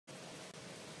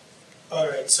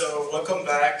Alright, so welcome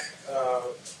back.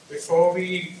 Before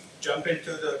we jump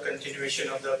into the continuation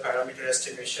of the parameter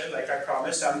estimation, like I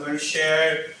promised, I'm going to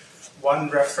share one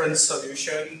reference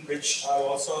solution which I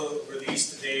also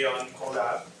released today on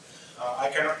Colab. I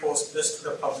cannot post this to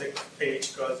the public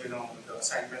page because the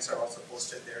assignments are also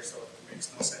posted there, so it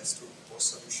makes no sense to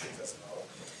post solutions as well.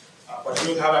 But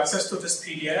you'll have access to this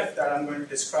PDF that I'm going to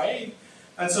describe.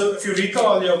 And so if you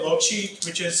recall your worksheet,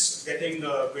 which is getting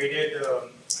graded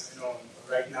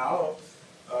right now,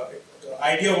 the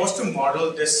idea was to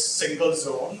model this single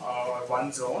zone or one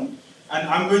zone. And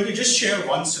I'm going to just share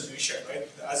one solution, right?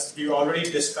 As we already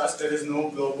discussed, there is no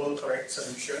global correct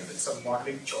solution. It's a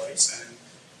modeling choice. And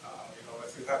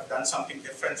if you have done something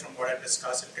different from what I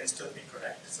discussed, it can still be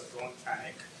correct. So don't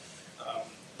panic.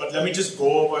 But let me just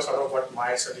go over sort of what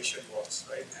my solution was,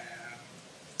 right?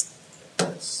 And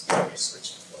let me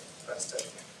switch to faster.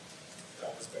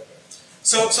 That was better.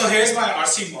 So here's my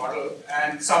RC model,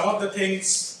 and some of the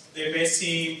things they may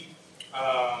seem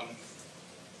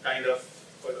kind of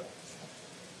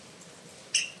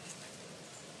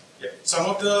some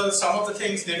of the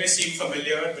things they may seem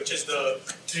familiar, which is the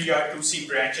 3R2C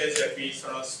branches that we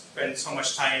sort of spend so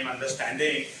much time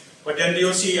understanding. But then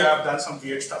you'll see I've done some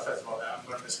weird stuff as well. I'm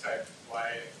going to describe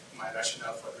why my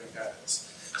rationale for doing that is.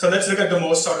 So let's look at the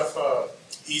most sort of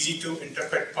easy to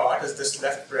interpret part is this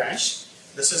left branch.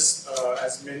 This is,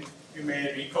 as you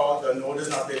may recall, the node is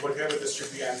not labeled here, but this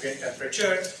should be ambient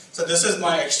temperature. So this is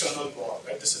my external wall,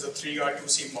 right? This is a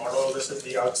 3R2C model. This is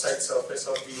the outside surface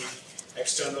of the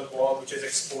external wall, which is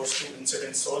exposed to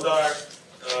incident solar.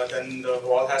 Then the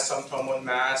wall has some thermal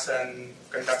mass and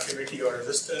conductivity or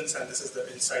resistance, and this is the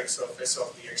inside surface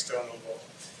of the external wall.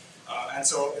 And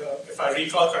so if I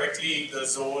recall correctly, the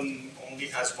zone only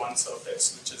has one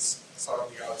surface, which is sort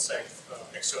of the outside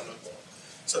external wall.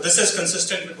 So this is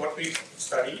consistent with what we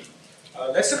studied.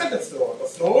 Let's look at the floor. The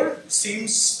floor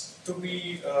seems to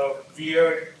be a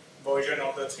weird version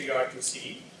of the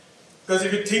 3R2C. Because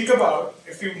if you think about,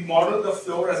 if you model the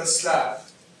floor as a slab,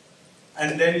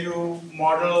 and then you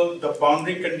model the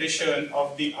boundary condition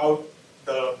of the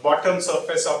bottom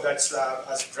surface of that slab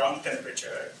as ground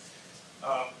temperature,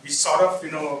 we sort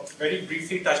of, very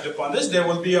briefly touched upon this. There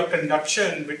will be a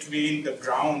conduction between the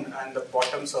ground and the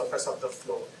bottom surface of the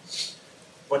floor.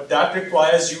 But that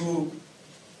requires you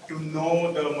to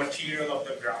know the material of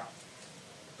the ground,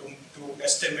 to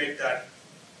estimate that,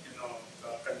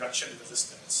 conduction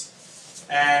resistance.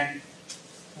 And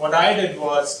what I did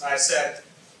was, I said,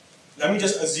 let me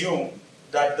just assume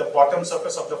that the bottom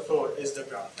surface of the floor is the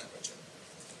ground temperature.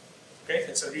 Okay,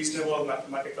 it's a reasonable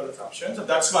mathematical assumption. So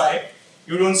that's why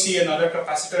you don't see another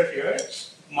capacitor here.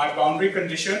 My boundary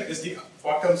condition is the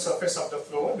bottom surface of the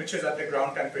floor, which is at the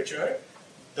ground temperature.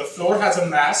 The floor has a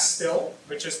mass still,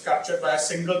 which is captured by a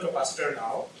single capacitor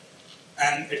now,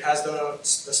 and it has the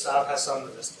slab has some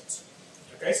resistance.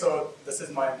 Okay, so this is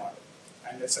my model,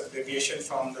 and it's a deviation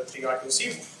from the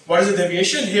 3R2C. What is the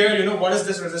deviation here? What is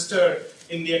this resistor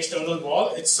in the external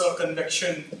wall? It's a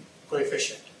convection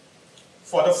coefficient.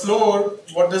 For the floor,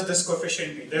 what does this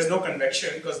coefficient mean? There's no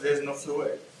convection because there's no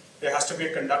fluid. There has to be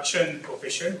a conduction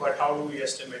coefficient, but how do we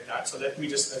estimate that? So let me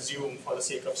just assume, for the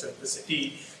sake of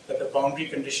simplicity, that the boundary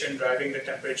condition driving the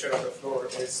temperature of the floor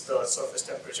is the surface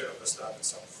temperature of the slab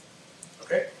itself.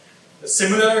 Okay? The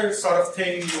similar sort of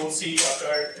thing you will see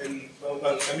occur in, well,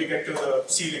 let me get to the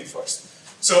ceiling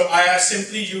first. So I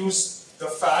simply use the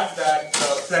fact that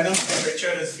the plenum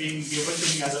temperature is being given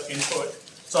to me as an input,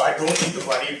 so I don't need to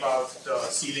worry about the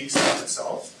ceiling slab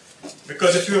itself.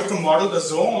 Because if you have to model the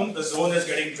zone is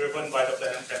getting driven by the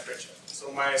plenum temperature.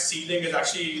 So my ceiling is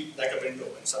actually like a window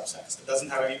in some sense. It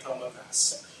doesn't have any thermal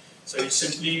mass. So you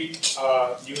simply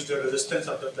use the resistance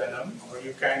of the plenum, or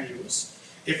you can use.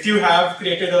 If you have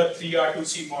created a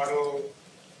 3R2C model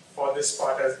for this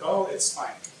part as well, it's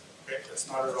fine. Okay? It's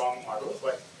not a wrong model,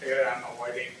 but here I'm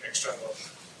avoiding extra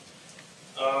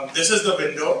work. This is the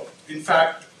window. In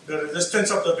fact, the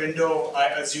resistance of the window, I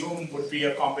assume, would be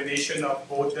a combination of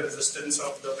both the resistance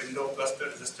of the window plus the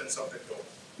resistance of the door,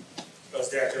 because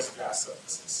they are just glass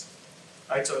surfaces.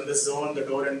 Right, so in this zone, the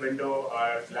door and window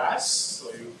are glass,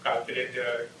 so you calculate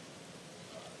their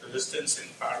resistance in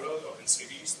parallel or in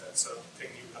series. That's a thing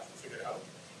you have to figure out.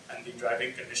 And the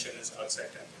driving condition is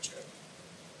outside temperature.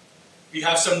 We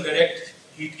have some direct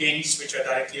heat gains which are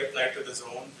directly applied to the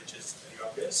zone, which is very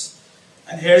obvious.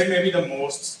 And here's maybe the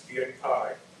most weird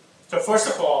part. So first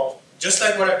of all, just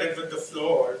like what I did with the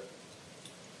floor,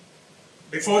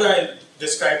 before I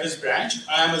describe this branch,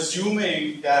 I am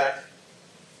assuming that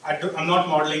I'm not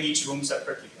modeling each room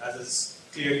separately, as is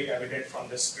clearly evident from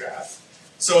this graph.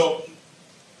 So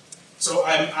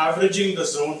I'm averaging the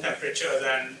zone temperature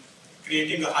then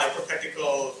creating a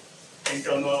hypothetical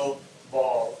internal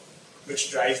ball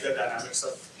which drives the dynamics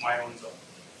of my own zone.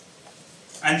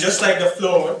 And just like the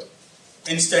floor,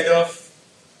 instead of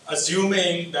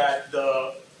assuming that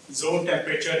the zone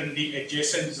temperature in the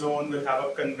adjacent zone will have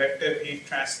a convective heat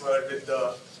transfer with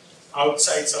the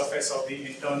outside surface of the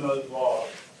internal wall,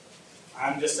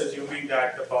 I'm just assuming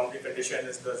that the boundary condition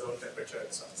is the zone temperature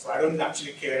itself. So I don't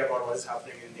actually care about what is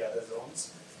happening in the other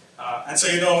zones. And so,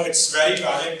 it's very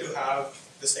valid to have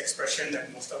this expression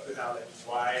that most of you have, like,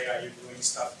 why are you doing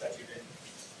stuff that you didn't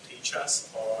teach us,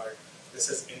 or this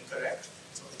is incorrect.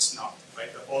 So it's not,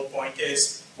 right? The whole point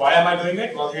is, why am I doing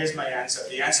it? Well, here's my answer.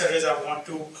 The answer is I want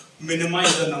to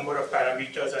minimize the number of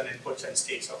parameters and inputs and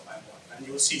states of my model. And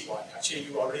you'll see why. Actually,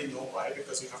 you already know why,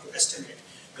 because you have to estimate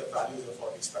the values of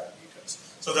all these parameters.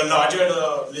 So the larger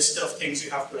the list of things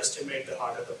you have to estimate, the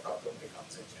harder the problem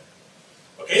becomes in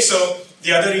general. Okay, so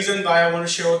the other reason why I want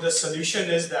to show the solution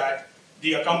is that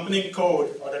the accompanying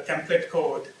code, or the template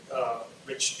code,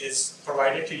 which is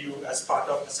provided to you as part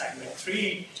of assignment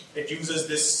 3, it uses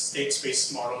this state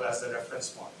space model as the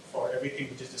reference model for everything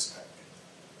which is described.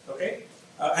 Okay?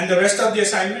 And the rest of the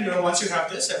assignment, once you have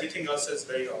this, everything else is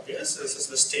very obvious. This is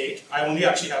the state. I only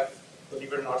actually have,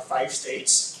 believe it or not, 5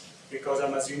 states, because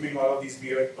I'm assuming all of these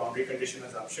weird boundary condition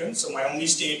assumptions. So my only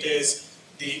state is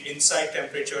the inside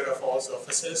temperature of all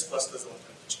surfaces plus the zone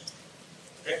temperature.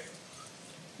 Okay?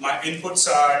 My inputs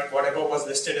are whatever was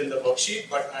listed in the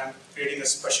worksheet, but I'm creating a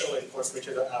special inputs, which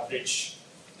is the average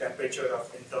temperature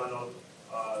of internal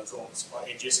zones or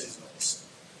adjacent zones.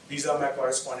 These are my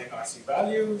corresponding RC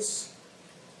values.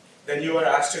 Then you are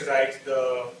asked to write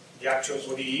the actual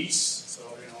ODEs. So,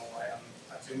 I am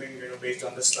assuming, based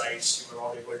on the slides, you were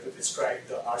all able to describe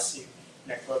the RC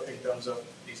network in terms of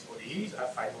these ODEs. I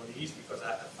have 5 ODEs because I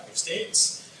have 5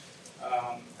 states.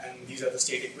 And these are the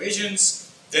state equations.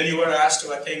 Then you were asked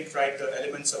to, I think, write the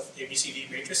elements of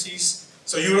ABCD matrices.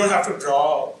 So you don't have to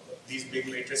draw these big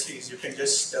matrices. You can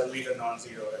just tell me the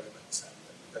non-zero elements. And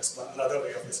that's another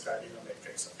way of describing a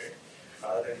matrix, okay?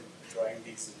 Rather than drawing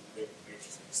these big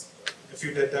matrices. If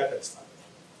you did that, that's fine.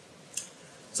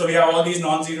 So we have all these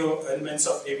non-zero elements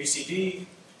of ABCD.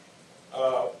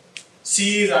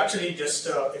 C is actually just,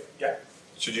 yeah.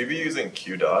 Should you be using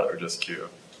Q dot or just Q?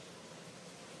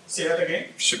 Say that again?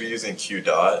 Should be using Q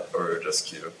dot or just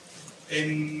Q?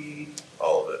 In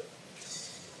all of it.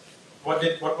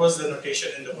 What was the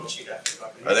notation in the worksheet after?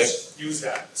 I think use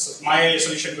that. So my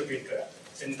solution would be incorrect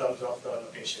in terms of the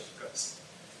notation, because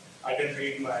I didn't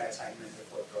read my assignment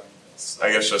before drawing this. So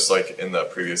I guess just like in the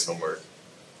previous homework,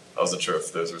 I wasn't sure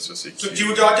if those were supposed to be Q. So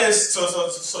Q dot is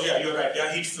so yeah, you're right. They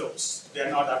are heat flows. They are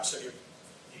not absolute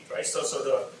heat, right? So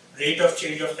the rate of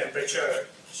change of temperature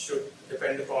should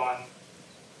depend upon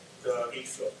the heat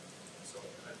flow. So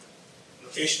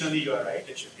notationally you are right,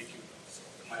 it should be Q. So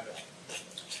my bad.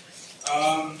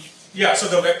 Yeah, so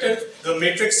the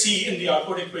matrix C in the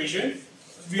output equation,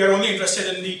 we are only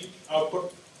interested in the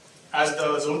output as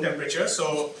the zone temperature.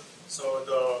 So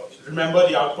remember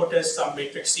the output is some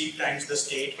matrix C times the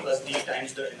state plus D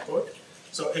times the input.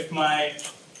 So if my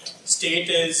state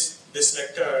is this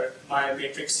vector, my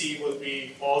matrix C will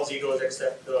be all zeros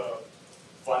except the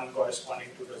one corresponding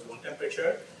to the zone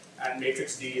temperature. And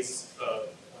matrix D is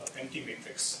empty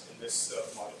matrix in this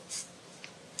model.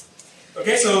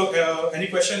 Okay, so any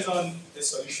questions on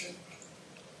this solution?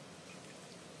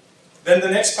 Then the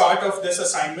next part of this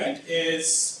assignment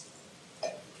is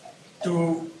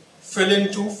to fill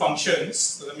in 2 functions.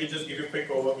 So let me just give you a quick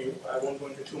overview. I won't go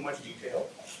into too much detail.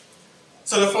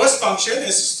 So the first function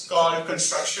is called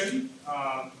construction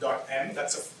 .m.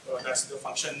 That's the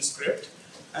function script.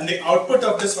 And the output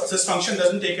of this function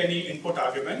doesn't take any input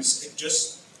arguments. It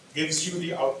just gives you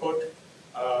the output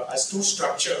as 2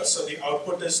 structures. So the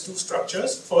output is 2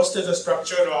 structures. First is a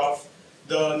structure of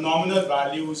the nominal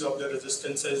values of the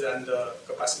resistances and the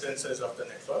capacitances of the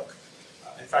network.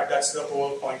 In fact, that's the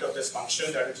whole point of this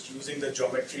function, that it's using the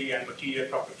geometry and material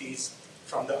properties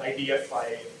from the IDF file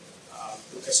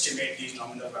to estimate these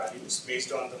nominal values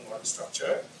based on the model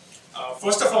structure.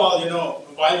 First of all,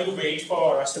 while you wait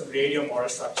for us to grade your model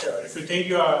structure, if you think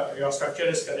your structure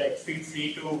is correct, feel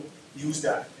free to use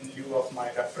that in lieu of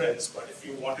my reference. But if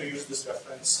you want to use this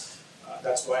reference,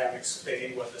 that's why I'm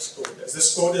explaining what this code is.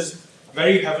 This code is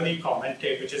very heavily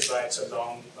commented, which is why it's a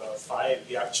long file.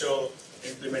 The actual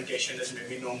implementation is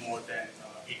maybe no more than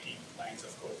 80 lines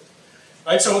of code.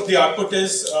 Right, so the output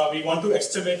is, we want to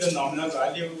estimate the nominal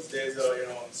values. There's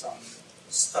some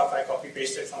stuff I copy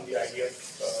pasted from the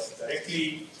IDF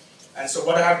directly. And so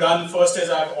what I have done first is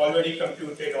I've already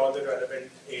computed all the relevant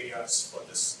areas for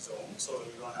this zone, so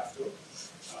you don't have to.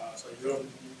 So you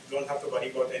don't have to worry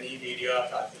about any area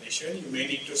calculation. You may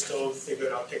need to still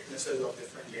figure out thicknesses of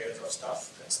different layers of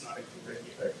stuff. That's not included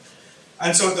here.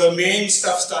 And so the main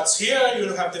stuff starts here.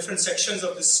 You'll have different sections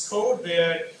of this code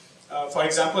where, for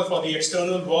example, for the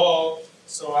external wall,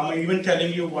 so I'm even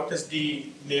telling you what is the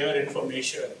layer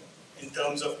information in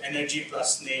terms of energy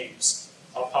plus names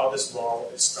of how this wall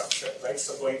is structured, right?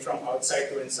 So going from outside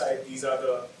to inside, these are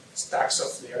the stacks of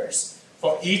layers.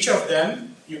 For each of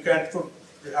them, you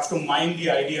have to mine the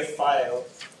IDF file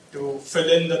to fill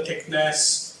in the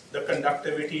thickness, the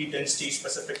conductivity, density,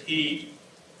 specific heat.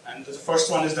 And the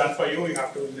first one is done for you. You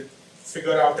have to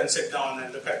figure out and sit down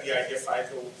and look at the IDF file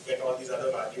to get all these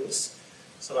other values.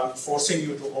 So I'm forcing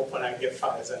you to open IDF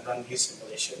files and run these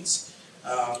simulations.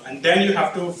 And then you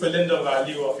have to fill in the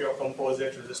value of your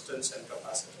composite, resistance, and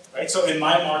capacitor. Right? So in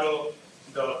my model,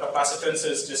 the capacitance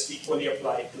is just equally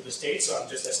applied to the state, so I'm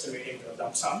just estimating the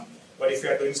lump sum. But if you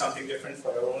are doing something different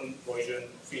for your own version,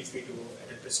 feel free to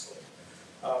edit this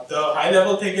code. The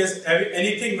high-level thing is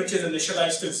anything which is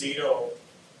initialized to 0,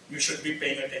 you should be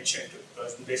paying attention to,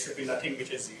 because there should be nothing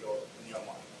which is 0 in your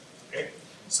model. Okay?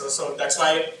 So that's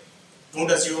why don't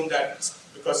assume that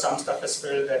because some stuff is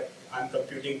filled that I'm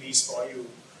computing these for you.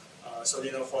 So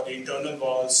for the internal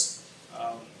walls,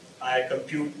 I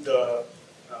compute the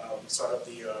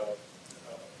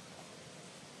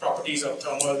properties of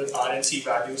thermal RNC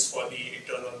values for the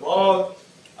internal wall,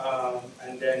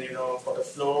 and then for the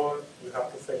floor, you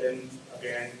have to fill in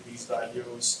again these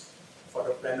values. For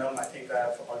the plenum, I think I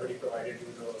have already provided you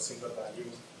the single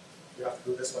value. You have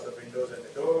to do this for the windows and the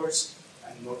doors,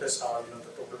 and notice how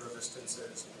the total resistance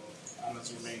is. I'm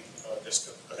assuming just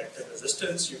a collected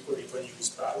resistance. You could even use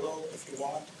parallel if you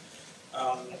want.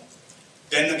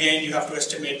 Then again, you have to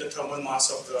estimate the thermal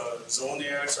mass of the zone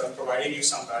air. So I'm providing you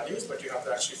some values, but you have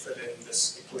to actually fill in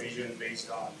this equation based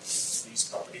on these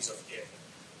properties of air.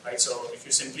 Right? So if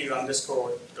you simply run this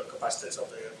code, the capacitance of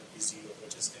the air will be 0,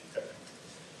 which is incorrect.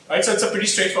 Right? So it's a pretty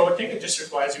straightforward thing. It just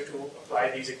requires you to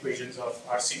apply these equations of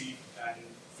RC and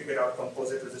figure out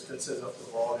composite resistances of the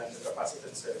wall and the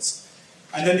capacitances.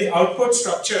 And then the output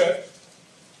structure,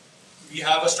 we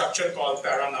have a structure called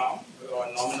paranorm, or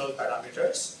nominal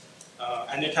parameters.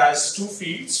 And it has two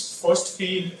fields. First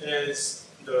field is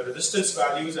the resistance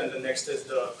values, and the next is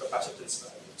the capacitance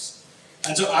values.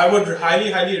 And so I would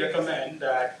highly, highly recommend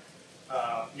that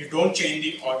you don't change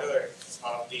the order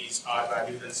of these R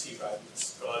values and C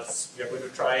values, because we are going to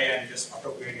try and just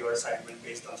auto-grade your assignment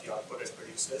based on the output it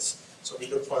produces. So we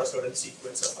look for a certain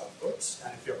sequence of outputs,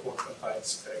 and if your code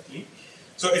compiles correctly.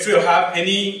 So if you have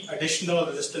any additional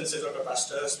resistances or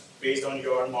capacitors based on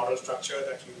your model structure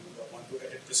that you want to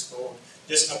edit this code,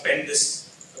 just append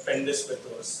this with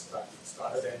those values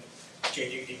rather than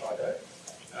changing the order.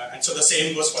 And so the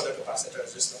same goes for the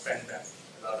capacitors, just append them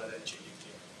rather than changing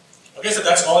the order. Okay, so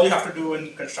that's all you have to do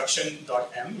in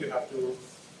construction.m. You have to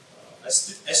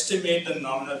estimate the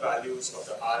nominal values of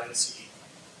the R and C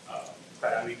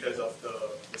parameters of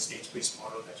the state space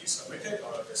model that you submitted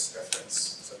or this reference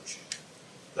solution.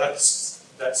 That's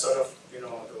sort of the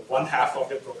one half of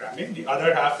the programming. The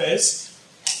other half is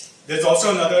there's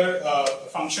also another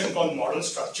function called model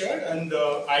structure, and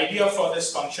the idea for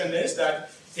this function is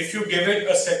that if you give it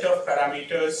a set of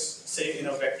parameters, say in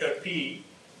a vector p,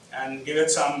 and give it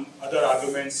some other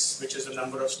arguments, which is the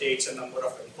number of states and number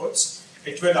of inputs,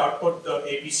 it will output the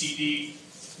ABCD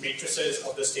matrices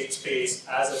of the state space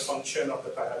as a function of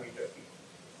the parameter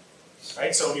p.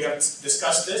 Right? So we have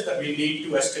discussed this, that we need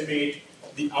to estimate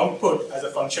the output as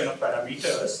a function of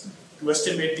parameters. To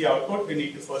estimate the output, we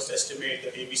need to first estimate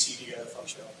the ABCD as a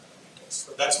function of parameters.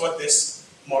 So that's what this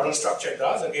model structure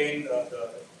does. Again, the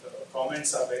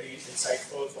comments are very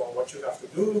insightful for what you have to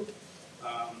do.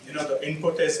 The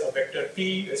input is a vector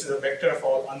P. This is a vector of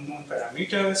all unknown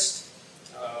parameters.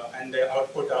 And the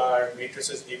output are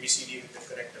matrices ABCD with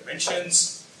the correct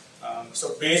dimensions.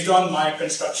 So based on my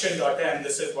construction.m,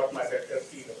 this is what my vector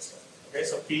P looks like. Okay,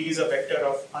 so P is a vector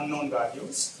of unknown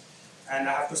values, and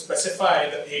I have to specify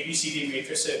the ABCD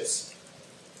matrices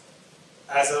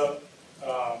as a,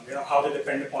 how they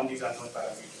depend upon these unknown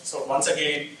parameters. So once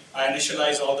again, I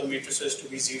initialize all the matrices to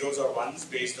be zeros or ones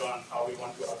based on how we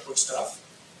want to output stuff,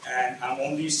 and I'm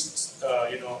only,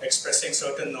 expressing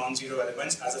certain non-zero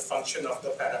elements as a function of the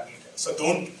parameter. So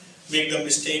don't make the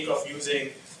mistake of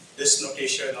using this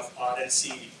notation of R and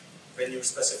C when you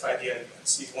specify the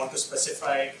elements. You want to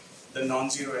specify the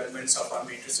non-zero elements of our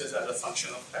matrices as a function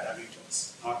of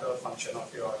parameters, not a function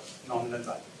of your nominal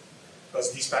value.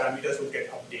 Because these parameters will get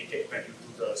updated when you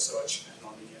do the search and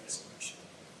nonlinear distribution.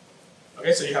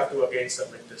 Okay, so you have to again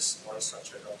submit this model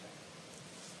structure document.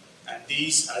 And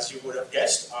these, as you would have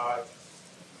guessed, are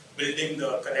building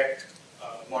the correct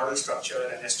model structure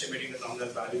and estimating the nominal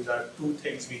values are two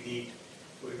things we need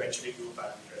to eventually do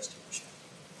parameter estimation.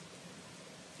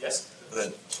 Yes?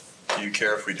 Then, do you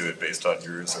care if we do it based on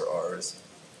yours or ours?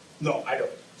 No, I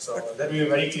don't. So let me be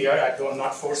very clear. I'm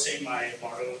not forcing my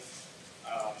model,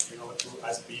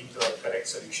 as being the correct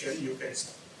solution. You can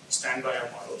stand by our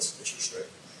models, which you should.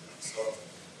 So,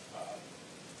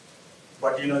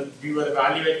 but we will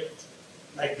evaluate,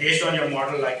 like based on your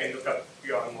model. I can look up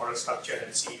your model structure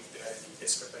and see if there are any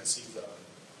discrepancies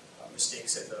or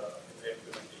mistakes in the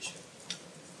implementation.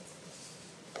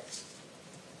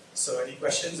 So, any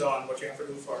questions on what you have to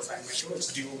do for assignment 2?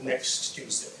 It's due next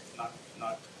Tuesday,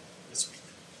 not this week.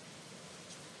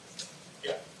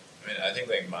 Yeah. I mean, I think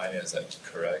like mine is like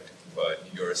correct, but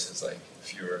yours is like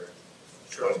fewer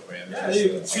parameters.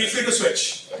 Yeah, feel free to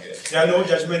switch. Okay. There are no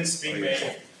judgments being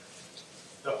made.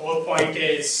 The whole point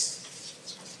is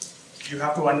you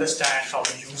have to understand how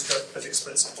to use the physics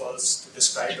principles to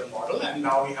describe the model, and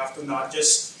now we have to not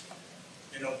just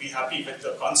be happy with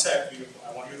the concept.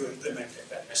 I want you to implement it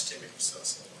and estimate. So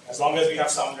as long as we have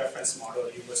some reference model,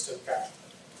 you will still can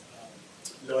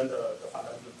learn the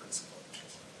fundamental principle.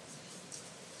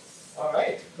 All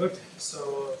right, good.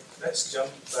 So let's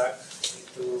jump back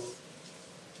into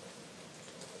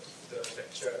the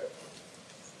lecture.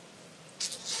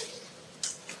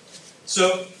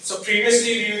 So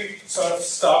previously we sort of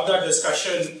stopped our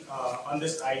discussion on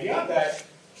this idea that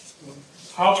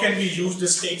how can we use the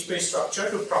state space structure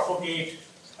to propagate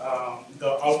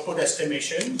the output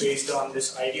estimation based on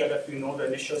this idea that we know the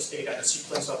initial state and the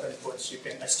sequence of inputs, you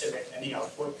can estimate any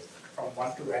output from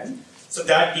 1 to n. So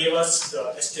that gave us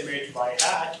the estimate by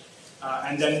hat.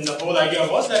 And then the whole idea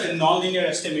was that in nonlinear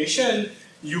estimation,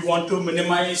 you want to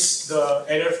minimize the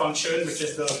error function, which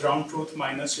is the ground truth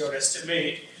minus your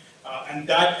estimate. And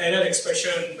that error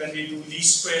expression, when we do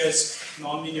least squares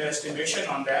nonlinear estimation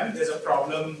on them, there's a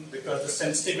problem because the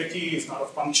sensitivity is not a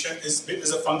function,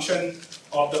 is a function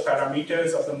of the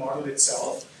parameters of the model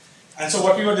itself. And so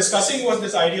what we were discussing was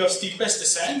this idea of steepest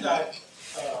descent, that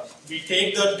we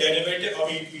take the derivative, or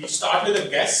we start with a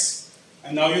guess,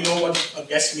 and now you know what a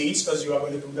guess means because you are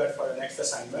going to do that for the next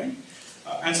assignment.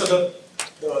 And so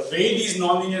the way these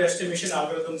nonlinear estimation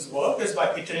algorithms work is by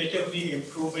iteratively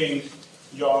improving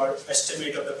your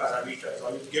estimate of the parameters.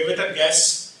 Or you give it a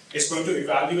guess, it's going to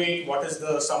evaluate what is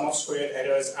the sum of squared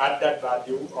errors at that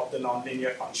value of the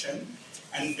nonlinear function.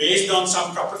 And based on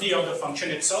some property of the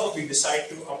function itself, we decide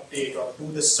to update or do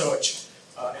the search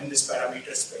in this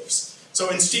parameter space. So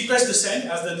in steepest descent,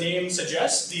 as the name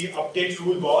suggests, the update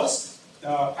rule was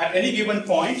at any given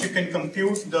point, you can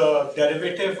compute the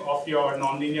derivative of your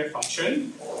nonlinear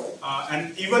function.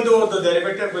 And even though the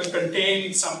derivative will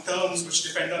contain some terms which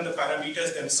depend on the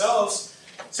parameters themselves,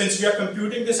 since we are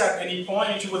computing this at any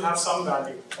point, you will have some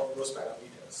value of those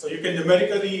parameters. So you can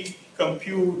numerically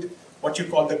compute what you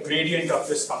call the gradient of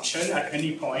this function at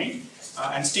any point.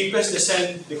 And steepest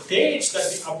descent dictates that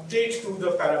the update to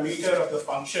the parameter of the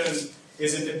function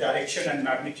is in the direction and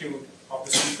magnitude of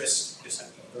the steepest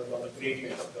descent, or the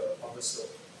gradient of the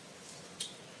slope.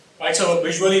 Right, so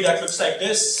visually that looks like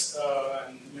this,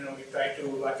 and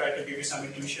I try to give you some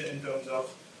intuition in terms of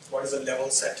what is a level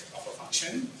set of a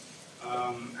function,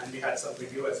 and we had some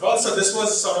video as well. So this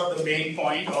was sort of the main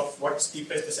point of what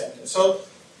steepest descent is. So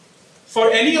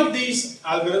for any of these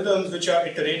algorithms which are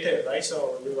iterative, right?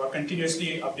 So you are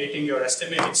continuously updating your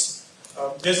estimates.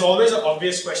 There's always an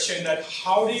obvious question that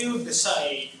how do you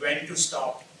decide when to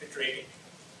stop iterating?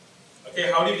 Okay,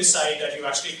 how do you decide that you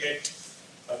actually hit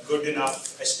a good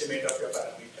enough estimate of your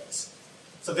parameters?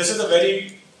 So this is a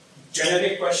very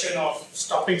generic question of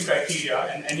stopping criteria,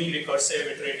 and any recursive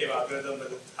iterative algorithm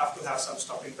will have to have some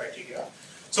stopping criteria.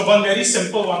 So one very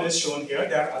simple one is shown here.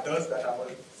 There are others that I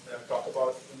will talk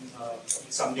about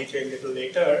in some detail a little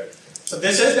later. So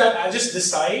this is that I just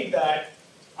decide that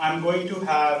I'm going to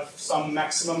have some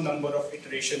maximum number of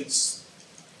iterations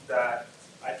that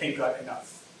I think are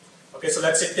enough. Okay, so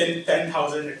let's say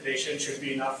 10,000 iterations should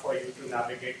be enough for you to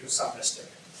navigate to some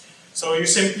estimate. So you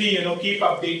simply keep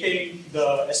updating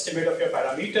the estimate of your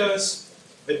parameters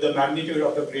with the magnitude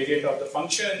of the gradient of the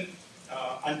function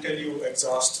until you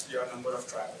exhaust your number of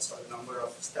trials or the number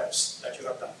of steps that you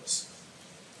have done this.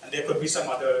 And there could be some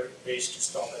other ways to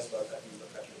stop as well that we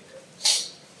look at later.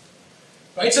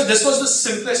 Right, so this was the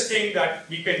simplest thing that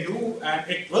we can do, and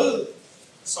it will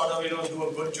sort of do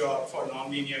a good job for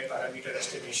nonlinear parameter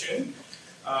estimation.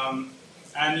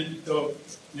 And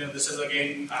this is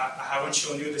again, I haven't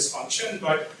shown you this function,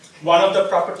 but one of the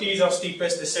properties of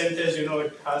steepest descent is it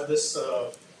has this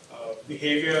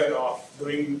behavior of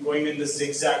going in the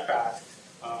zigzag path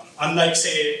Unlike,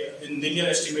 say, in linear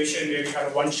estimation where you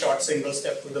had a one-shot single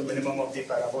step to the minimum of the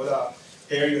parabola,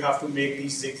 here you have to make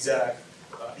these zigzag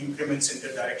increments in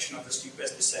the direction of the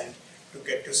steepest descent to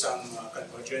get to some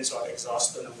convergence or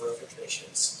exhaust the number of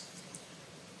iterations.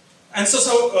 And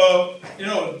so you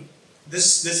know,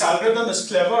 this algorithm is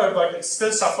clever, but it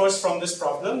still suffers from this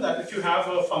problem that if you have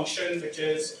a function which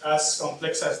is as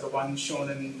complex as the one shown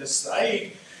in this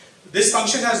slide, this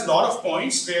function has a lot of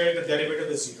points where the derivative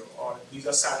is zero, or these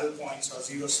are saddle points or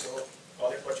zero slope,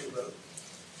 call it what you will.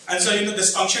 And so, you know,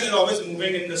 this function is always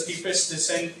moving in the steepest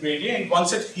descent gradient.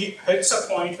 Once it hits a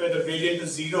point where the gradient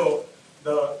is zero,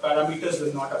 the parameters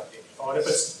will not update. Or if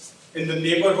it's in the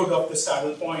neighborhood of the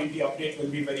saddle point, the update will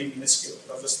be very minuscule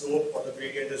because the slope or the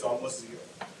gradient is almost zero.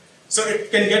 So it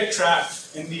can get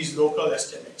trapped in these local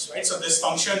estimates, right? So this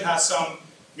function has some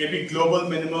maybe global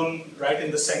minimum right in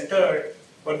the center,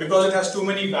 but because it has too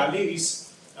many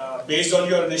valleys, based on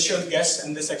your initial guess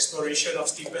in this exploration of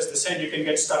steepest descent, you can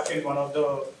get stuck in one of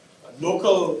the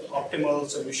local optimal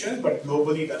solutions, but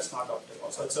globally that's not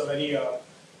optimal. So it's a very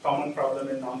common problem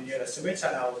in nonlinear estimates,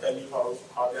 and I'll tell you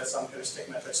how there are some heuristic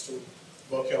methods to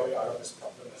work your way out of this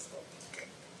problem as well.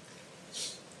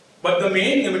 But the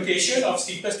main limitation of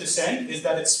steepest descent is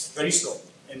that it's very slow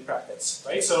in practice,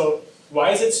 right? So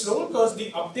why is it slow? Because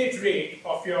the update rate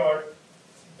of your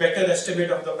better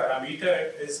estimate of the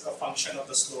parameter is a function of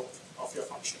the slope of your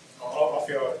function, or of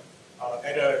your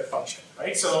error function,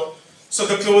 right? So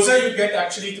the closer you get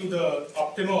actually to the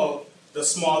optimal, the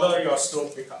smaller your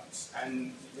slope becomes,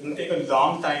 and it will take a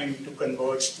long time to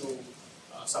converge to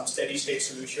some steady state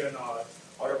solution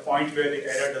or a point where the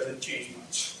error doesn't change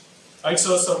much. Right,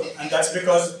 and that's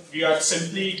because we are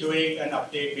simply doing an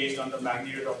update based on the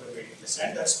magnitude of the gradient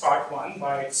descent. That's part one,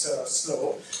 why it's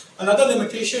slow. Another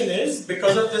limitation is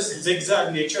because of this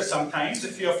zigzag nature sometimes,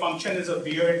 if your function is a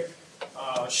weird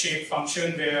shaped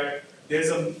function where there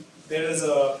is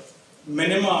a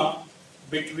minima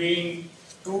between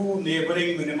two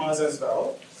neighboring minimas as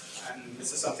well, and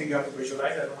this is something you have to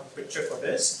visualize, I don't have a picture for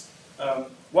this.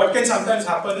 What can sometimes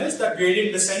happen is that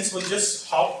gradient descents will just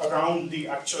hop around the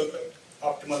actual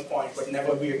optimal point but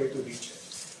never be able to reach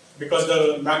it. Because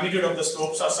the magnitude of the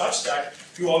slopes are such that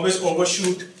you always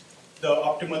overshoot the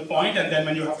optimal point, and then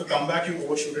when you have to come back, you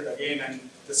overshoot it again, and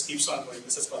this keeps on going.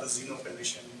 This is called a Zeno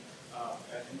condition,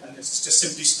 and it's just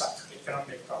simply stuck. It cannot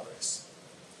make progress.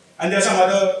 And there are some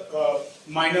other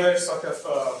minor sort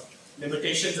of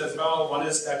limitations as well. One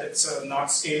is that it's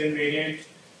not scale invariant.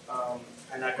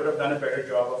 And I could have done a better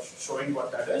job of showing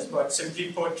what that is, but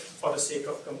simply put, for the sake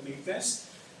of completeness,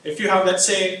 if you have, let's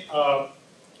say,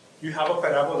 you have a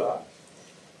parabola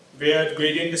where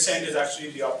gradient descent is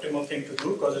actually the optimal thing to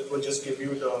do because it will just give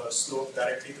you the slope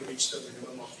directly to reach the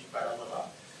minimum of the parabola.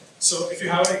 So if you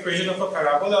have an equation of a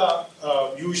parabola,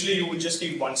 usually you will just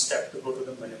need one step to go to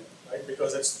the minimum, right?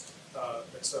 Because it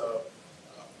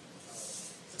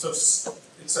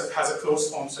has a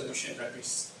closed form solution that we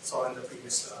saw in the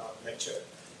previous lecture.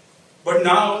 But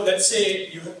now, let's say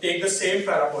you take the same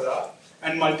parabola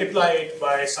and multiply it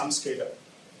by some scalar.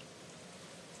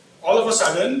 All of a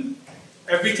sudden,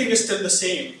 everything is still the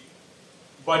same,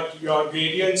 but your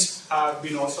gradients have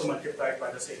been also multiplied by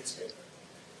the same scalar.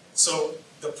 So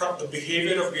the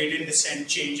behavior of gradient descent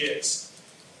changes,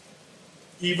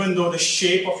 even though the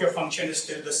shape of your function is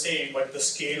still the same, but the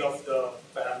scale of the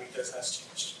parameters has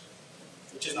changed,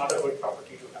 which is not a good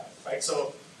property to have, right?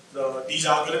 So these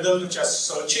algorithms which are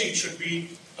searching should be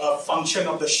a function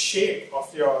of the shape of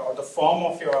or the form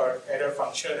of your error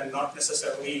function, and not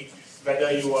necessarily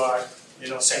whether you are,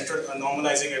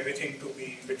 normalizing everything to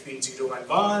be between 0 and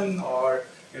 1, or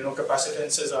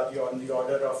capacitances are on the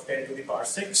order of 10 to the power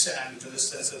 6, and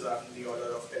resistances are on the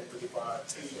order of 10 to the power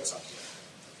 3 or something.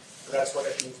 So that's what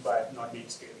it means by not being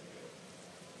scalable.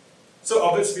 So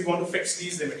obviously we want to fix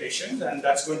these limitations, and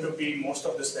that's going to be most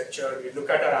of this lecture. We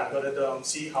look at our algorithm,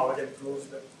 see how it improves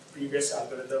the previous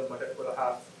algorithm, but it will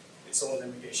have its own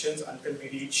limitations until we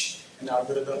reach an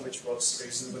algorithm which works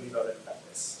reasonably well in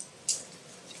practice.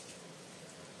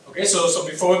 Okay, so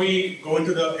before we go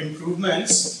into the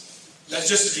improvements, let's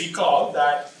just recall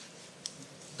that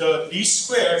the least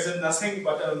squares is nothing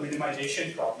but a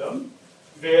minimization problem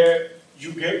where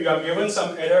you are given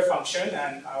some error function,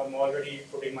 and I'm already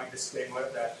putting my disclaimer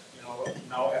that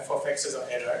now f of x is an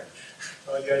error.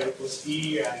 Earlier it was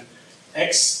e, and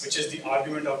x, which is the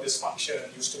argument of this function,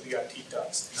 used to be our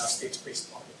thetas in our state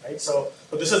space model, right? So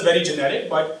this is very generic,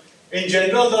 but in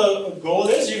general the goal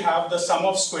is you have the sum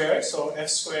of squares, so f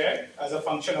squared as a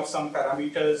function of some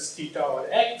parameters theta or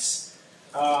x,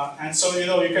 and so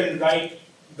you can write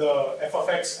the f of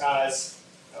x as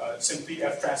simply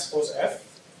f transpose f.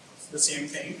 The same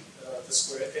thing, the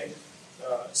square thing.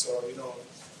 So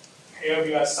here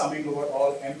we are summing over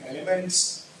all m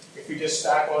elements. If we just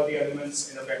stack all the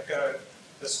elements in a vector,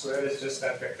 the square is just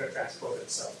that vector transpose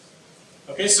itself.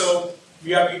 Okay, so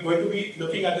we are going to be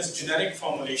looking at this generic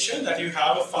formulation that you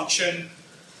have a function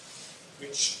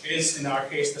which is in our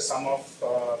case the sum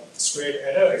of squared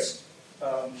errors,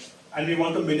 and we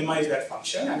want to minimize that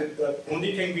function, and the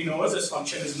only thing we know is this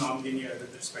function is nonlinear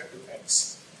with respect to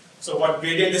x. So what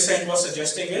gradient descent was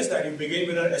suggesting is that you begin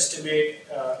with an estimate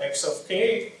x of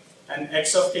k, and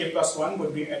x of k plus 1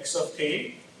 would be x of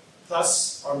k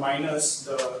plus or minus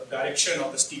the direction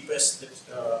of the steepest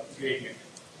gradient.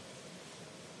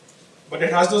 But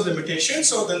it has those limitations,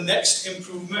 so the next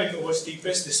improvement over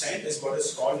steepest descent is what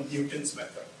is called Newton's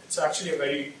method. It's actually a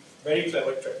very, very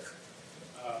clever trick.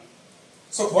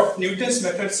 So what Newton's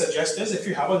method suggests is if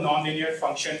you have a nonlinear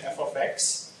function f of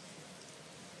x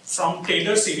from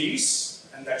Taylor series,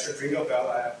 and that should ring a bell,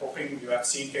 I am hoping you have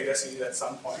seen Taylor series at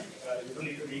some point, you don't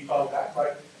need to recall that,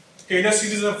 but Taylor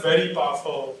series is a very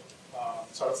powerful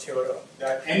sort of theorem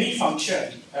that any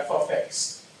function f of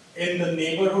x in the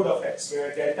neighborhood of x,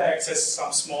 where delta x is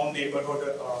some small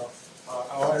neighborhood or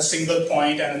a single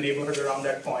point and a neighborhood around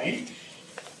that point,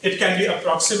 it can be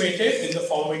approximated in the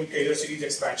following Taylor series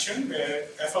expansion, where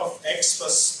f of x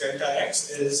plus delta x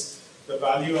is the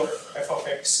value of f of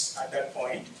x at that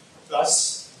point,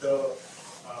 plus the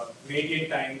gradient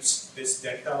times this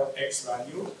delta x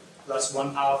value, plus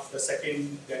 1/2 the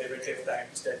second derivative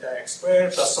times delta x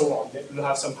squared, plus so on. It will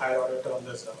have some higher order terms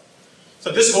as well.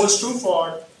 So this holds true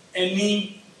for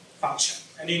any function,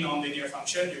 any nonlinear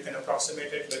function. You can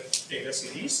approximate it with Taylor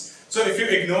series. So if you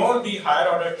ignore the higher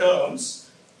order terms,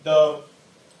 the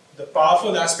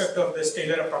powerful aspect of this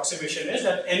Taylor approximation is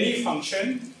that any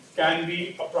function can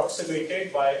be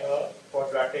approximated by a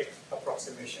quadratic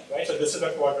approximation, right? So this is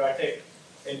a quadratic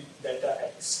in delta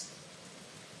x.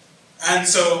 And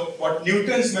so what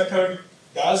Newton's method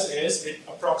does is it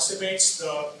approximates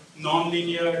the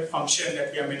nonlinear function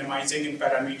that we are minimizing in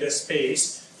parameter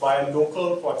space by a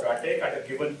local quadratic at a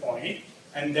given point,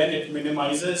 and then it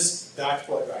minimizes that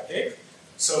quadratic.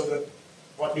 So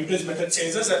what Newton's method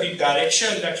says is that the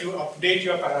direction that you update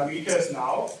your parameters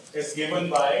now is given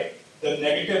by the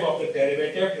negative of the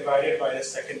derivative divided by the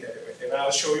second derivative. And I'll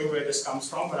show you where this comes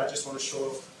from, but I just want to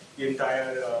show the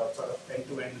entire sort of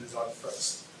end-to-end result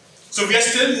first. So we are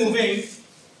still moving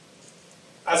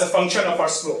as a function of our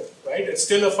slope, right? It's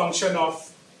still a function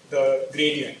of the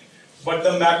gradient. But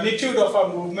the magnitude of our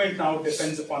movement now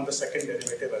depends upon the second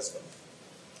derivative as well.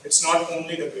 It's not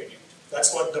only the gradient.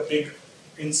 That's what the big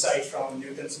insight from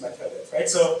Newton's method is, right?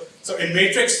 So in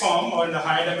matrix form or in the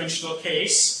higher dimensional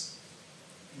case,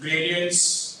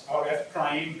 gradients or f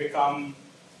prime become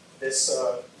this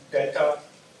delta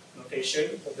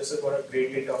notation. So this is what a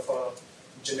gradient of a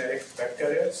generic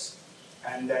vector is.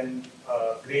 And then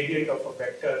gradient of a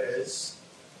vector is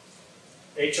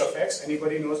h of x.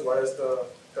 Anybody knows what is the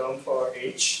term for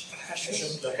h?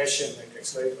 The Hessian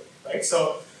matrix, very good, right?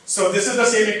 So this is the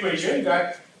same equation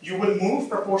that you will move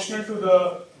proportional to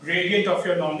the gradient of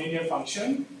your nonlinear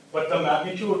function, but the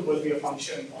magnitude will be a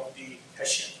function of the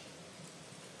Hessian.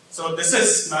 So this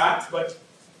is math, but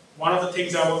one of the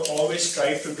things I will always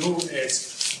try to do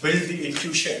is build the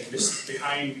intuition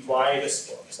behind why this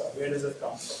works, or where does it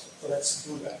come from. So let's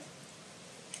do that.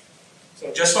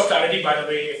 So just for clarity, by the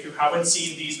way, if you haven't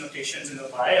seen these notations in a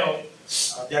while,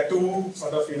 there are two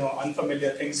sort of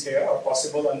unfamiliar things here, or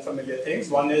possible unfamiliar things.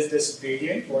 One is this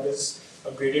gradient. What is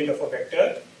a gradient of a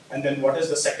vector? And then what is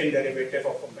the second derivative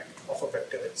of a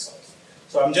vector itself?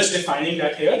 So I'm just defining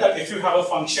that here, that if you have a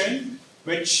function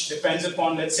which depends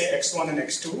upon, let's say, x1 and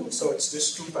x2, so it's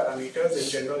just two parameters. In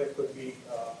general, it could be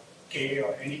k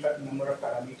or any number of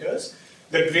parameters.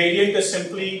 The gradient is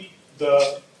simply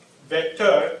the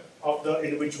vector of the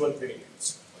individual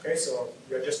gradients. Okay, so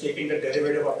we're just taking the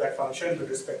derivative of that function with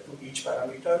respect to each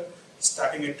parameter,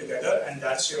 stacking it together, and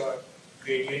that's your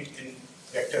gradient in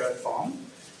vector form.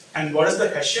 And what is the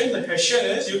Hessian? The Hessian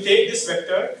is you take this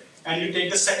vector and you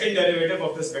take the second derivative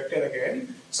of this vector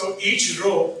again. So each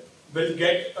row will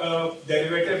get a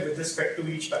derivative with respect to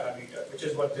each parameter, which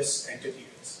is what this entity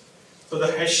is. So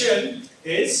the Hessian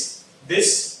is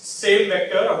this same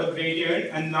vector of the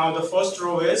gradient, and now the first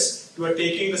row is you are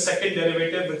taking the second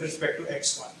derivative with respect to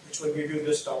x1, which will give you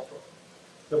this top row.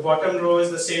 The bottom row is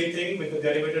the same thing with the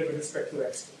derivative with respect to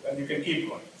x2, and you can keep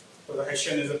going. So the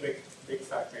Hessian is a big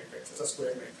fat matrix. It's a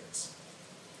square matrix.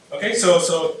 Okay,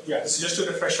 so yeah, this is just to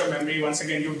refresh your memory. Once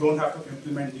again, you don't have to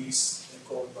implement these in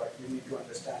code, but you need to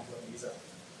understand what these are.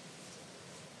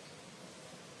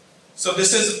 So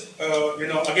this is,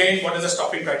 again, what is the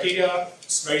stopping criteria?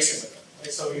 It's very similar.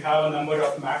 Right? So you have a number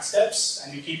of max steps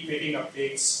and you keep making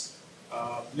updates.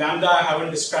 Lambda I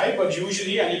haven't described, but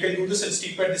usually, and you can do this in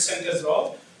steeper descent as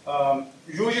well,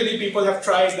 usually people have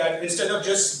tried that instead of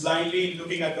just blindly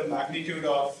looking at the magnitude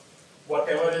of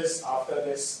whatever is after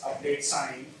this update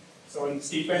sign. So in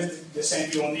steeper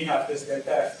descent, you only have this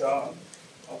delta f term.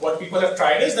 What people have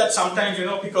tried is that sometimes,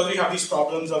 because we have these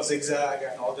problems of zigzag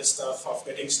and all this stuff of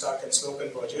getting stuck and slow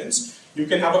convergence, you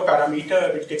can have a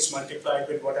parameter which gets multiplied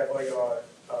with whatever your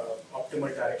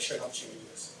optimal direction of change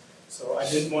is. So I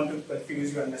didn't want to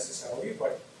confuse you unnecessarily,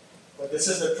 but this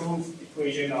is the true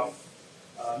equation of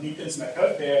Newton's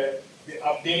method, where the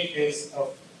update is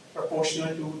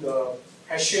proportional to the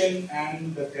Hessian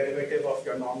and the derivative of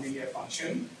your nonlinear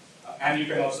function, and you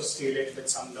can also scale it with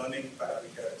some learning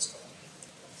parameter as well.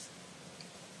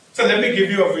 So let me give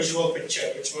you a visual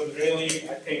picture, which will really,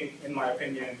 I think, in my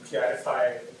opinion,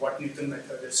 clarify what Newton's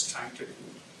method is trying to do.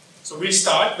 So we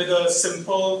start with a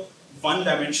simple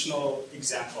one-dimensional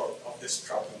example of this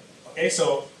problem. Okay,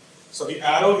 so the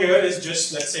arrow here is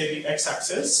just, let's say, the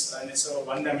x-axis, and it's a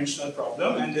one-dimensional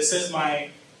problem, and this is my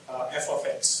f of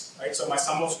x, right? So my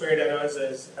sum of squared errors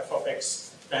is f of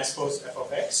x transpose f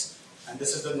of x, and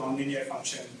this is the nonlinear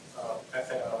function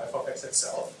f of x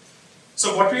itself.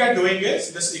 So what we are doing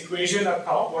is, this equation up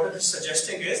top, what it is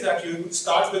suggesting is that you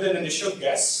start with an initial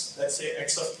guess, let's say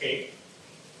x of k,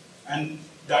 and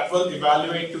that will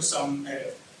evaluate to some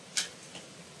error.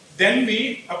 Then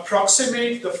we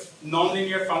approximate the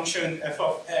nonlinear function f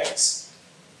of x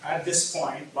at this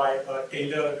point by a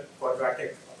Taylor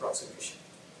quadratic approximation.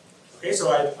 Okay,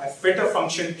 so I fit a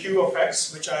function q of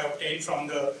x, which I obtained from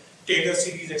the Taylor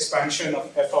series expansion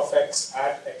of f of x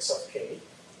at x of k,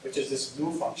 which is this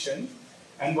blue function.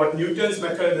 And what Newton's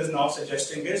method is now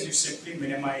suggesting is you simply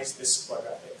minimize this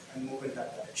quadratic and move in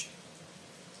that direction.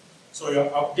 So your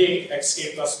update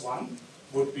xk plus 1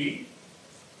 would be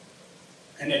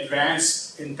an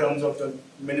advance in terms of the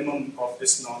minimum of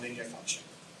this nonlinear function.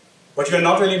 But you're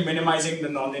not really minimizing the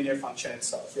nonlinear function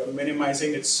itself, you're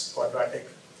minimizing its quadratic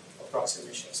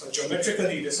approximation. So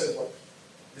geometrically, this is what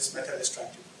this method is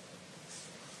trying to do.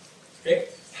 Okay,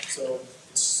 so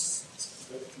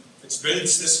it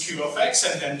builds this q of x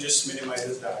and then just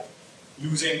minimizes that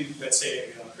using, let's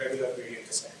say, regular gradient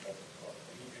descent or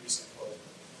any simple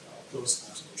closed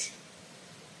form solution.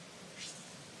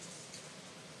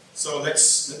 So let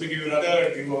me give you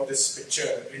another view of this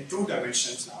picture in 2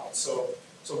 dimensions now. So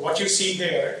what you see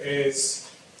here is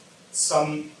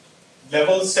some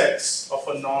level sets of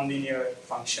a nonlinear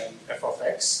function f of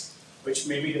x, which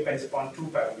maybe depends upon 2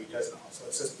 parameters now. So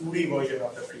it's a 2D version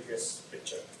of the previous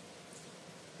picture,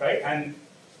 right? And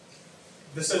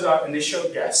this is our initial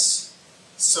guess.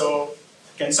 So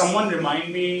can someone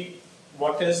remind me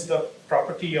what is the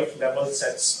property of level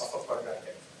sets of a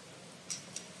quadratic?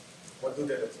 What do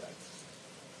they look like?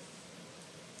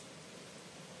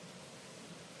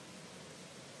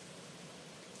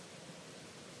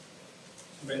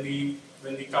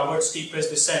 When we covered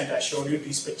steepest descent, I showed you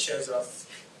these pictures of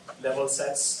level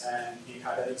sets, and we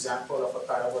had an example of a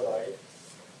paraboloid.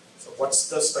 So what's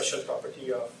the special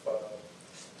property of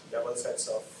level sets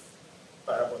of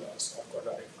parabolas or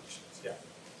quadratic functions? Yeah.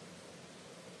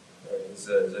 Is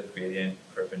the gradient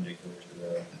perpendicular to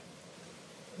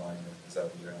the line? Is that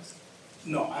what you're asking?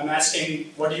 No, I'm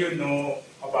asking, what do you know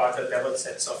about the level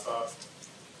sets of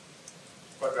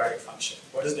a quadratic function?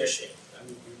 What is their shape? Let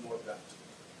me be more blunt.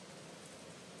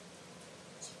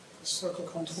 Circle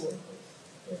contour.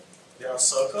 They are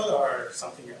circle or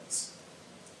something else?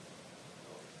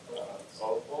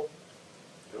 Oval,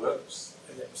 ellipse.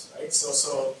 Ellipse, right?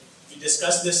 So we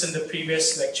discussed this in the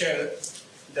previous lecture,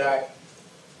 that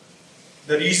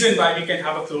the reason why we can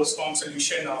have a closed form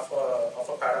solution of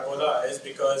a parabola is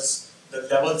because the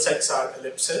level sets are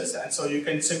ellipses, and so you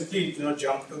can simply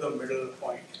jump to the middle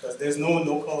point because there's no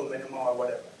local minima or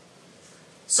whatever.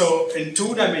 So in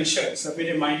 2 dimensions, let me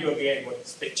remind you again what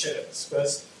this picture is,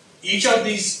 because each of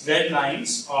these red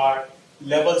lines are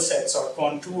level sets or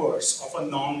contours of a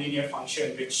nonlinear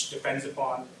function which depends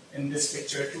upon, in this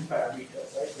picture, 2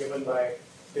 parameters, right,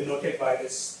 denoted by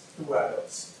this 2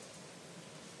 arrows.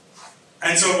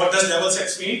 And so what does level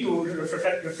sets mean? To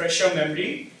refresh your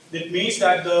memory, it means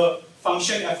that the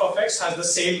function f of x has the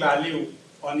same value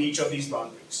on each of these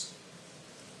boundaries.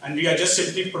 And we are just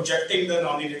simply projecting the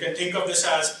nonlinear. You can think of this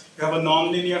as, you have a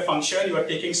nonlinear function, you are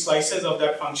taking slices of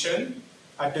that function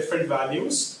at different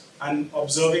values and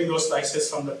observing those slices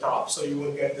from the top, so you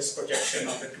will get this projection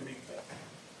of the 2D plane.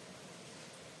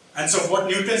 And so what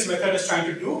Newton's method is trying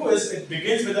to do is, it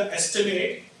begins with an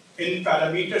estimate in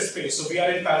parameter space. So we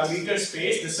are in parameter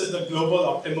space, this is the global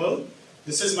optimal,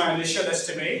 this is my initial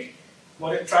estimate.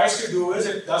 what it tries to do is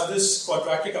it does this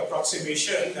quadratic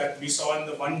approximation that we saw in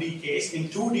the 1D case. In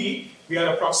 2D, we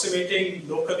are approximating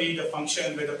locally the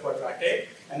function with a quadratic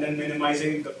and then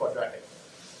minimizing the quadratic.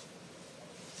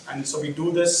 And so we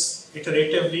do this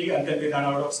iteratively until we run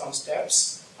out of some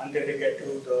steps, until we get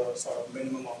to the sort of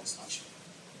minimum of this function.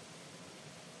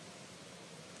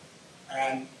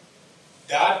 And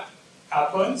that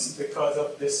happens because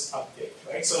of this update,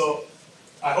 right? So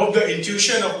I hope the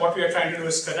intuition of what we are trying to do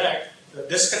is correct. The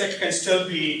disconnect can still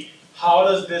be, how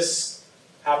does this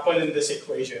happen in this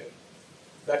equation?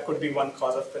 That could be one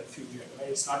cause of confusion, right?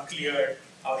 It's not clear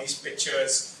how these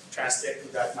pictures translate to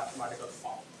that mathematical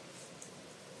form.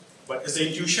 But is the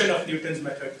intuition of Newton's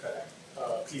method correct?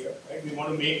 Clear, right? We want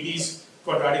to make these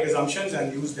quadratic assumptions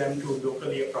and use them to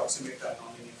locally approximate a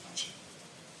nonlinear function.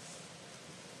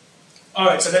 All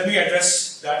right, so let me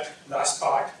address that last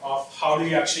part of how do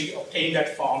we actually obtain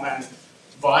that form and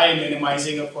why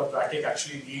minimizing a quadratic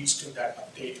actually leads to that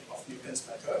update of Newton's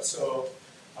method. So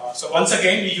once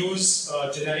again, we use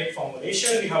generic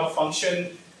formulation. We have a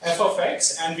function f of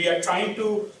x, and we are trying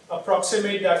to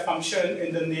approximate that function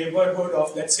in the neighborhood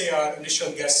of, let's say, our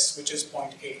initial guess, which is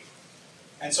point A.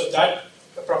 And so that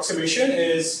approximation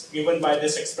is given by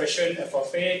this expression f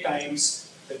of a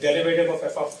times the derivative of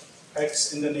f of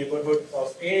x in the neighborhood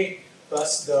of a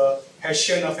plus the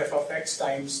Hessian of f of x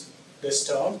times this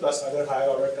term plus other higher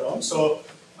order terms. So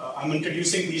I'm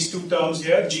introducing these two terms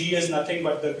here. G is nothing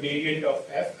but the gradient of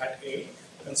f at a,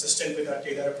 consistent with our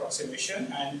Taylor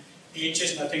approximation, and h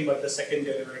is nothing but the second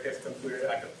derivative computed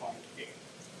at a point a.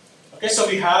 Okay, so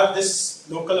we have this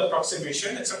local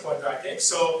approximation. It's a quadratic.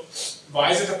 So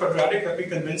why is it a quadratic? Let me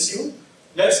convince you.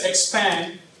 Let's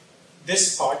expand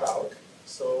this part out.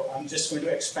 So I'm just going to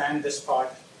expand this part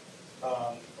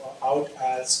out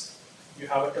as you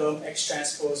have a term x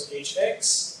transpose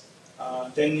hx.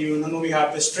 Then you know we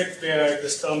have this trick where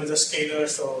this term is a scalar,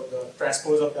 so the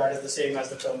transpose of that is the same as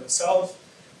the term itself.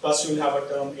 Plus you will have a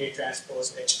term a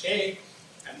transpose ha.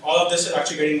 And all of this is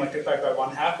actually getting multiplied by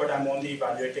 1/2, but I'm only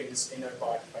evaluating this inner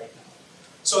part right now.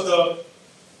 So the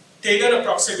Taylor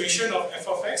approximation of f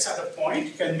of x at a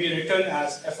point can be written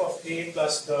as f of a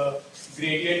plus the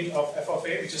gradient of f of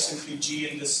a, which is simply g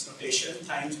in this notation,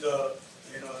 times the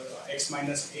x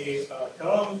minus a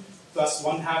term plus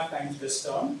 1/2 times this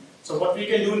term. So what we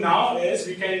can do now is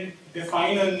we can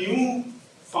define a new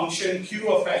function q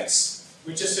of x,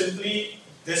 which is simply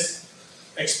this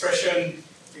expression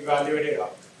evaluated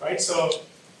out, right? So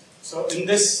in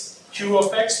this q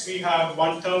of x, we have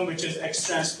one term which is x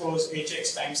transpose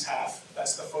hx times half.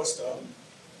 That's the first term.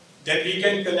 Then we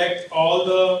can collect all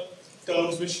the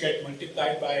terms which get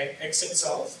multiplied by x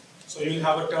itself. So you'll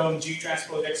have a term g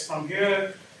transpose x from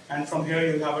here, and from here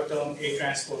you'll have a term a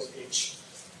transpose h.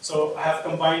 So I have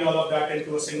combined all of that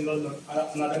into a single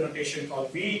another notation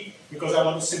called b, because I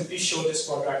want to simply show this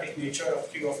quadratic nature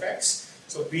of q of x.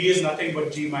 So b is nothing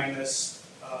but g minus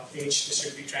h, this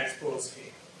should be transpose a,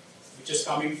 which is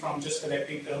coming from just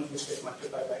collecting terms which get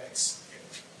multiplied by x.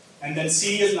 And then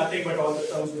c is nothing but all the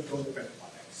terms which don't depend upon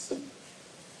x.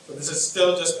 So this is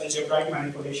still just algebraic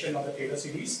manipulation of the Taylor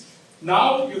series.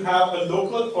 Now you have a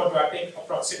local quadratic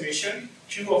approximation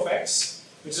q of x,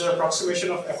 which is an approximation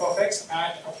of f of x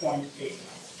at a point a.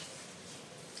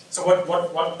 So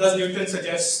what does Newton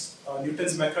suggest?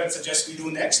 Newton's method suggests we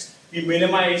do next. We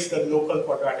minimize the local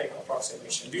quadratic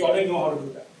approximation. We already know how to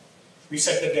do that. We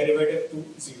set the derivative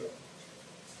to 0.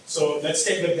 So let's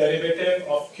take the derivative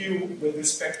of q with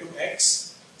respect to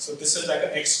x. So this is like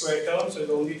an x squared term, so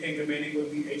the only thing remaining will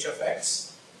be h of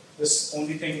x. This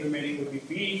only thing remaining will be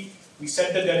b. We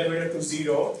set the derivative to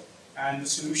 0, and the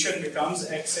solution becomes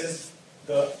x is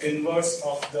the inverse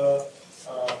of the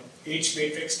h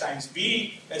matrix times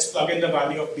b. Let's plug in the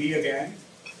value of b again.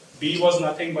 B was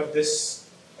nothing but this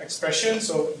expression,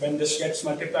 so when this gets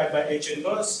multiplied by h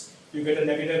inverse, you get a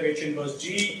negative h inverse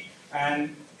g,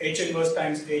 and h inverse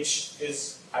times h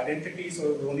is identity,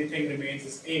 so the only thing remains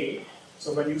is a.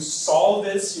 So when you solve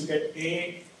this, you get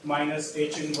a minus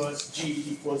h inverse g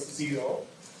equals 0.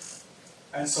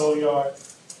 And so your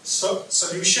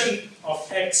solution of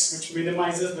x, which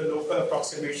minimizes the local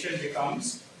approximation,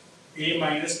 becomes a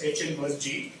minus h inverse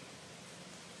g.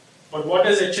 But what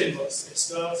is h inverse?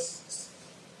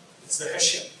 It's the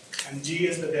Hessian, and g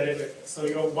is the derivative. So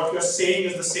what you're saying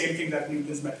is the same thing that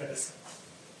Newton's method is.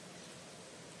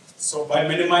 So by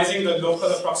minimizing the local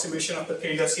approximation of the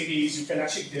Taylor series, you can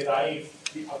actually derive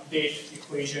the update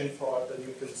equation for the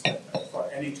Newton's method for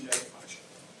any generic function.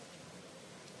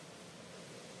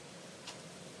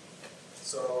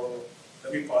 So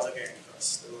let me pause again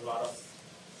because there were a lot of,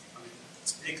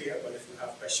 it's pretty clear, but if you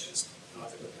have questions,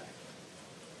 now's a good time.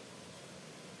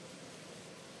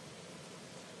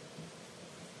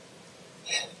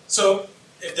 So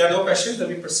if there are no questions, let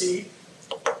me proceed.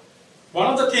 One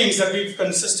of the things that we've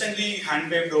consistently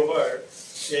hand-waved over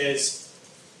is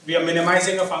we are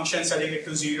minimizing a function, setting it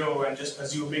to 0 and just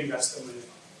assuming that's the minimum.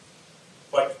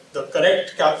 But the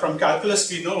correct, from calculus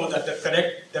we know that the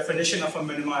correct definition of a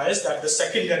minima is that the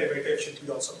second derivative should be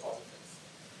also positive.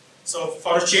 So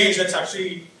for a change, let's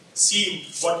actually see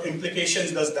what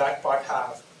implications does that part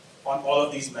have on all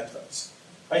of these methods.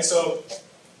 Right, so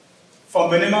for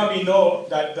minima we know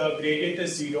that the gradient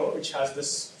is 0, which has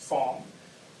this form.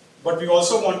 But we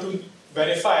also want to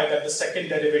verify that the second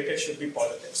derivative should be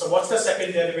positive. So what's the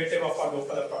second derivative of our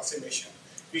local approximation?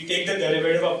 We take the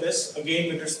derivative of this,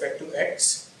 again with respect to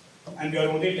x, and we are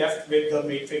only left with the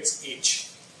matrix H.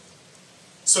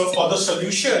 So for the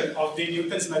solution of the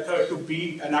Newton's method to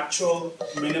be an actual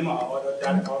minima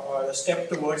or a step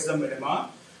towards the minima,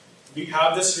 we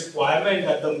have this requirement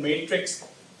that the matrix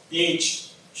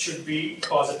H should be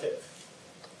positive.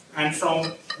 And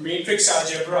from matrix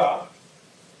algebra,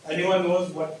 anyone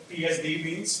knows what PSD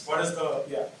means? What is the,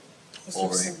 yeah,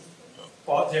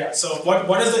 so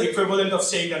what is the equivalent of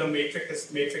saying that a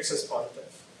matrix is positive?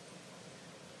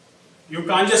 You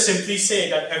can't just simply say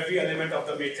that every element of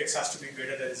the matrix has to be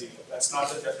greater than 0. That's not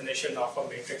the definition of a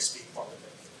matrix being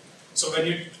positive. So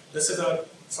when this is a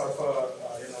sort of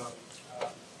a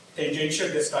tangential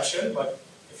discussion, but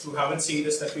if you haven't seen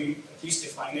this, let me at least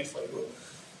define it for you.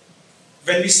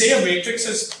 When we say a matrix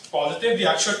is positive, the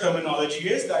actual terminology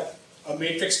is that a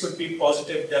matrix could be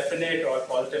positive definite or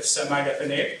positive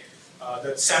semi-definite.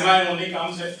 The semi only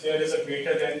comes if there is a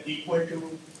greater than equal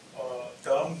to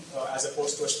term as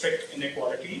opposed to a strict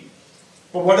inequality.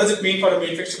 But what does it mean for a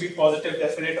matrix to be positive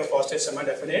definite or positive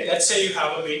semi-definite? Let's say you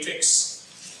have a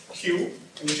matrix Q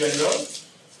in general.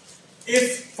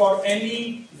 If for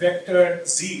any vector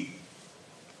z,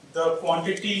 the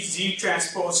quantity z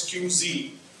transpose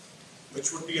qz,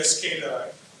 which would be a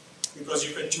scalar, because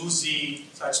you can choose z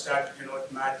such that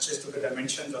it matches to the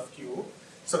dimensions of q.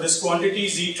 So this quantity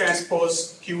z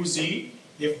transpose qz,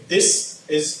 if this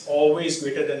is always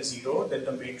greater than 0, then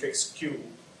the matrix Q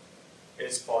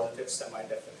is positive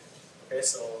semi-definite. Okay,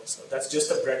 so that's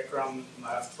just a breadcrumb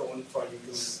I have thrown for you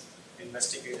to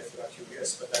investigate if you are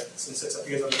curious, but that, since it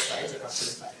appears on the slides, you have to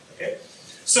define it. Okay,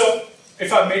 so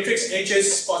if our matrix H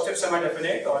is positive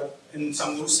semi-definite, or in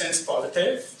some loose sense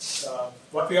positive,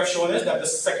 what we have shown is that the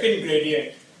second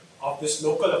gradient of this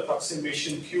local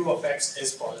approximation Q of x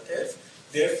is positive.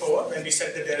 Therefore, when we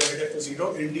set the derivative to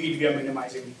 0, indeed we are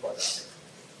minimizing the quadratic.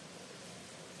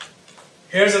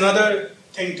 Here's another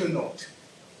thing to note.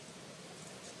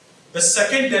 The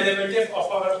second derivative of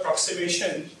our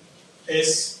approximation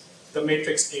is the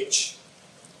matrix H.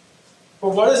 But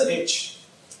what is H?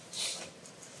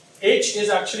 H is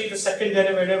actually the second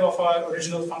derivative of our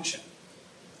original function.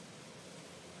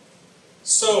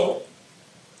 So,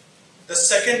 the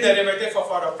second derivative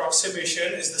of our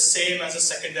approximation is the same as the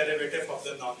second derivative of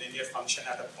the nonlinear function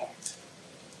at a point.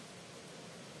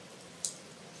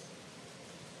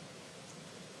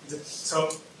 So,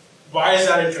 why is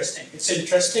that interesting? It's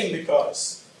interesting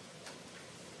because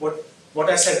what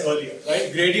I said earlier,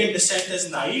 right? Gradient descent is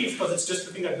naive because it's just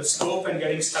looking at the slope and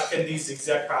getting stuck in these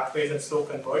zigzag pathways and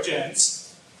slope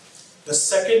convergence. The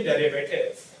second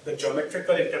derivative, the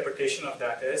geometrical interpretation of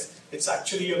that is, it's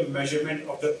actually a measurement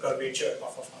of the curvature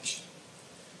of a function.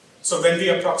 So when we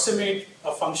approximate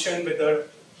a function with a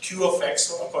q of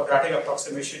x, or a quadratic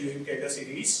approximation using Taylor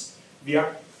series, we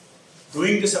are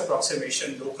doing this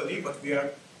approximation locally, but we are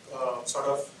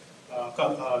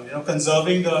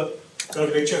conserving the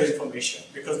curvature information,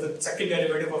 because the second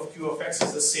derivative of q of x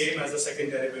is the same as the second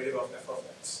derivative of f of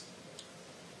x.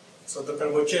 So the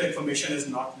curvature information is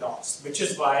not lost, which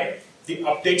is why the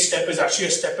update step is actually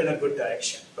a step in a good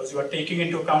direction, because you are taking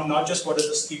into account not just what is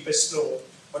the steepest slope,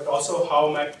 but also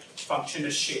how my function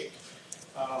is shaped.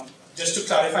 Just to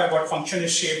clarify what function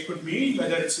is shaped could mean,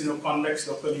 whether it's convex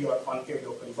locally or concave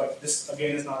locally, but this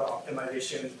again is not an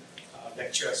optimization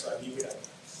lecture, so I leave it at that.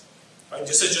 Right?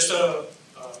 This is just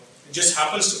it just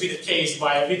happens to be the case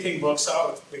why everything works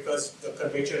out, because the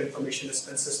curvature information is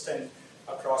consistent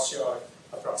across your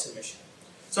approximation.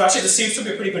 So actually this seems to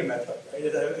be a pretty good method, right?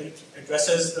 It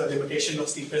addresses the limitation of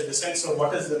steepest descent. So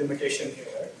what is the limitation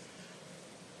here?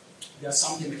 There are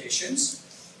some limitations.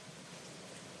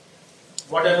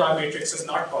 What if our matrix is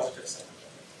not positive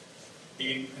semi-definite?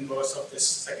 The inverse of this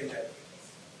second derivative.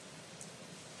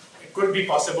 It could be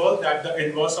possible that the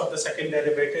inverse of the second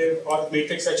derivative or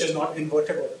matrix H is not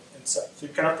invertible itself. So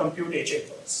you cannot compute H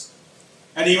inverse.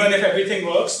 And even if everything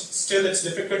works, still it's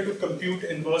difficult to compute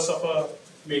inverse of a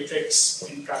matrix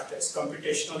in practice.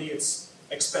 Computationally it's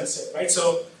expensive, right?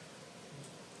 So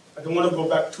I don't want to go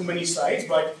back too many slides,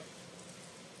 but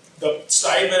the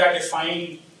slide where I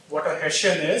define what a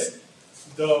Hessian is,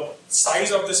 the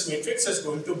size of this matrix is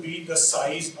going to be the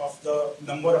size of the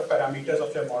number of parameters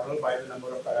of your model by the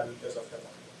number of parameters of your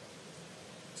model.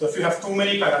 So if you have too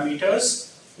many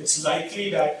parameters, it's likely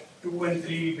that 2 and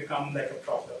 3 become like a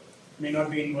problem. It may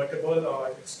not be invertible, or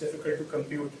it's difficult to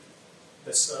compute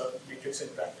this matrix in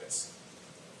practice.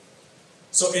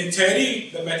 So in theory,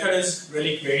 the method is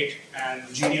really great and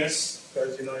genius,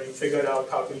 because you figure out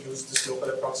how to use this local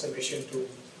approximation to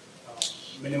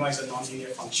minimize a nonlinear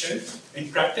function.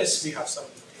 In practice, we have some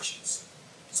limitations.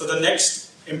 So the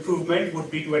next improvement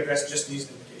would be to address just these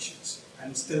limitations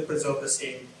and still preserve the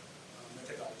same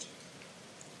methodology.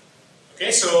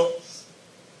 Okay, so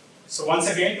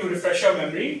once again, to refresh our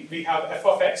memory, we have f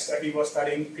of x that we were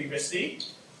studying previously.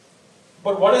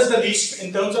 But what is the least,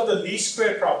 in terms of the least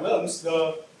square problems,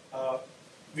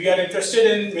 we are interested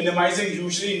in minimizing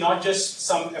usually not just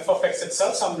some f of x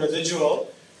itself, some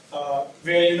residual,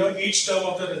 where each term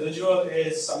of the residual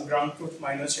is some ground truth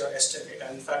minus your estimate.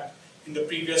 And in fact, in the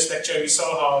previous lecture, we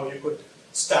saw how you could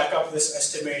stack up this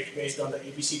estimate based on the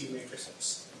ABCD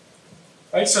matrices.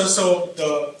 Right? So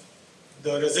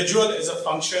the residual is a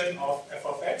function of f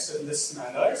of x in this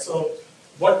manner. So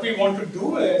what we want to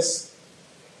do is,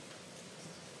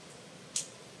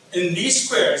 in least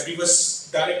squares, we were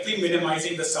directly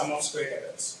minimizing the sum of squared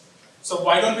errors. So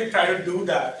why don't we try to do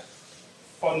that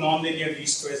for nonlinear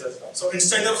least squares as well? So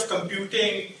instead of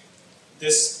computing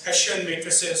this Hessian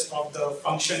matrices of the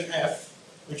function f,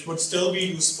 which would still be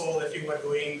useful if you were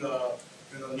doing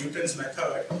Newton's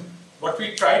method, what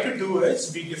we try to do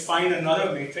is we define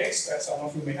another matrix that some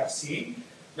of you may have seen.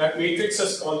 That matrix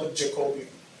is called the Jacobian.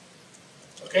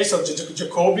 Okay, so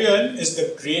Jacobian is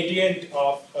the gradient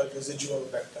of a residual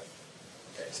vector.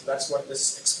 Okay, so that's what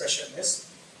this expression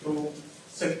is. To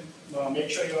make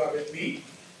sure you are with me,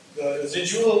 the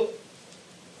residual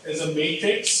is a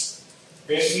matrix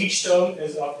where each term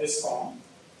is of this form,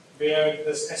 where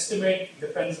this estimate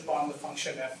depends upon the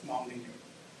function f nonlinear.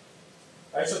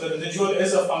 Right, so the residual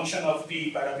is a function of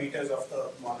the parameters of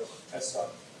the model as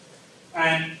well.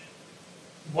 And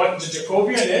what the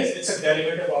Jacobian is, it's a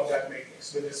derivative of that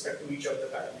matrix with respect to each of the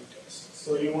parameters.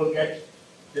 So you will get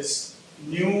this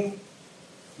new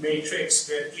matrix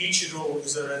where each row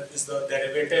is the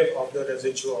derivative of the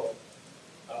residual,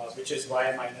 which is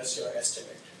y minus your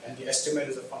estimate. And the estimate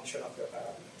is a function of your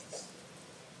parameters.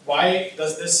 Why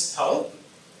does this help?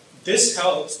 This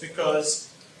helps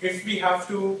because if we have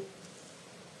to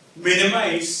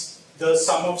minimize the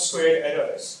sum of squared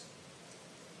errors,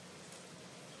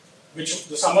 which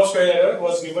the sum of squared error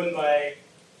was given by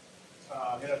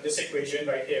this equation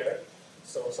right here,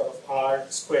 so sort of r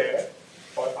squared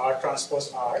or r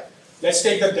transpose r. Let's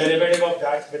take the derivative of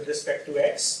that with respect to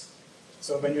x.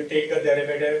 So when you take the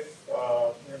derivative,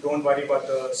 don't worry about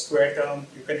the square term.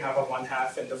 You can have a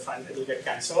 1/2 in the front; it will get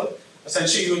cancelled.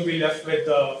 Essentially, you will be left with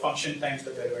the function times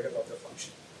the derivative of the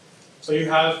function. So you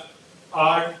have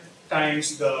r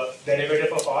times the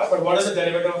derivative of r. But what is the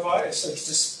derivative of r? It's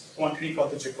this quantity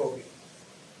called the Jacobian.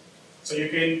 So you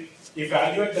can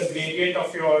evaluate the gradient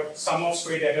of your sum of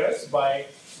squared errors by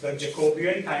the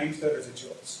Jacobian times the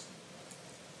residuals.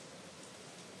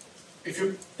 If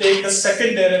you take the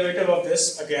second derivative of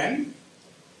this again,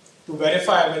 to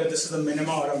verify whether this is a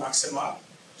minima or a maxima,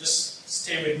 just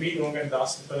stay with me, don't get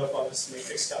lost because of all this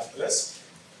matrix calculus.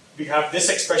 We have this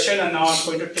expression, and now I'm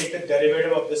going to take the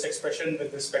derivative of this expression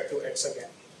with respect to x again.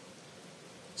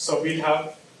 So we'll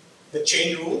have the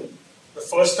chain rule. The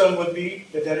first term will be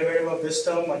the derivative of this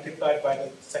term multiplied by the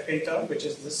second term, which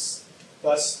is this,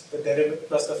 plus the derivative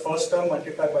plus the first term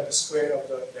multiplied by the square of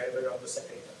the derivative of the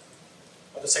second term,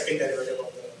 or the second derivative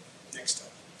of the next term.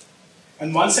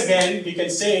 And once again, we can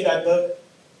say that the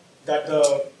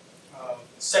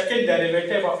second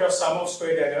derivative of your sum of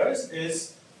squared errors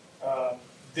is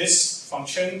this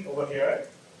function over here.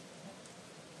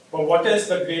 But what is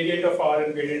the gradient of r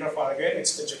and gradient of r again?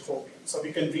 It's the Jacobian. So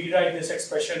we can rewrite this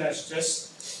expression as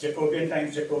just Jacobian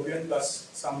times Jacobian plus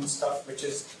some stuff which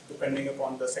is depending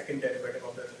upon the second derivative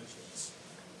of the residuals.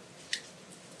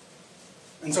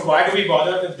 And so why do we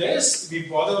bother with this? We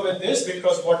bother with this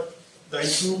because what the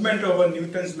improvement over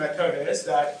Newton's method is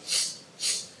that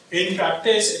in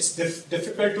practice it's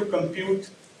difficult to compute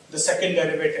the second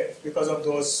derivative because of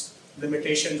those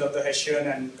limitations of the Hessian,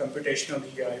 and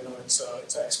computationally,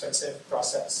 it's an expensive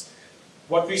process.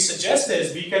 What we suggest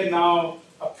is we can now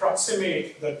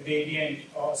approximate the gradient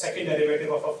or second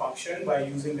derivative of a function by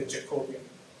using the Jacobian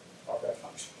of that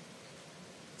function.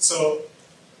 So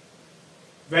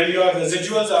when your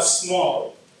residuals are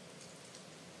small,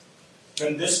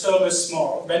 when this term is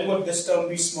small, when would this term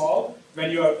be small? When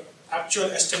your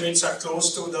actual estimates are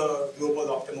close to the global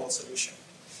optimal solution.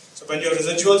 So when your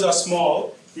residuals are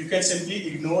small, you can simply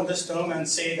ignore this term and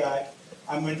say that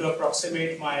I'm going to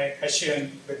approximate my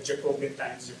Hessian with Jacobian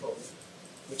times Jacobian,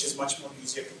 which is much more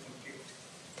easier to compute.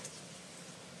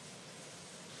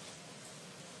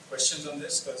 Questions on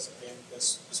this? Because again,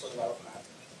 this was a lot of math.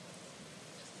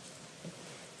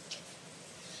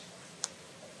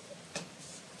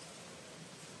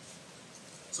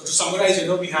 So to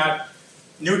summarize, we had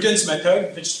Newton's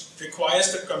method, which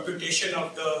requires the computation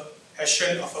of the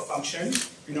Hessian of a function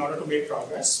in order to make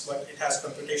progress, but it has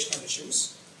computational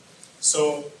issues.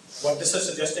 So what this is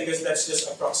suggesting is let's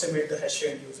just approximate the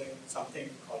Hessian using something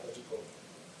called the Jacobian.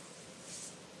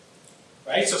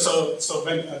 Right? So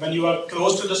when you are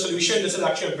close to the solution, this is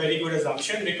actually a very good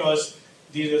assumption because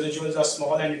these residuals are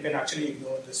small and you can actually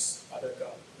ignore this other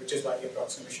term, which is why the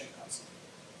approximation comes in.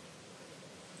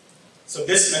 So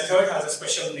this method has a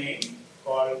special name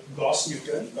called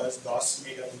Gauss-Newton because Gauss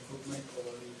made an improvement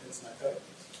over Newton's method.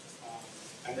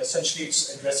 And essentially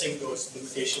it's addressing those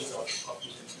limitations of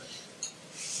Newton's method.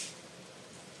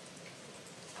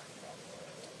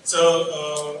 So,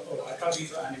 I thought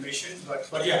these were animations,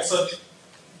 but yeah, so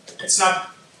it's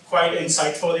not quite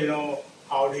insightful,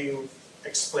 how do you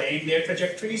explain their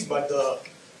trajectories, but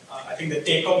I think the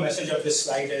take-home message of this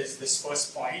slide is this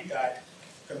first point that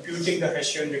computing the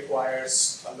Hessian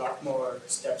requires a lot more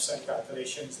steps and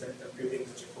calculations than computing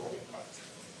the Jacobian part.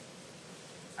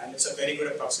 And it's a very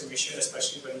good approximation,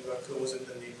 especially when you are close in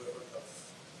the neighborhood of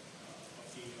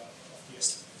the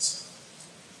estimates.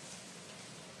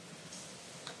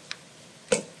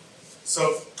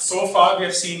 So far we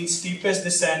have seen steepest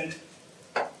descent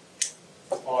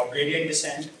or gradient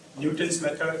descent, Newton's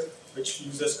method, which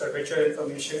uses curvature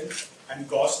information, and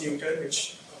Gauss-Newton,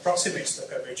 which approximates the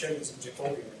curvature using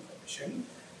Jacobian information.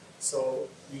 So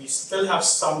we still have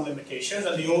some limitations,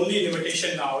 and the only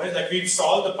limitation now is that we've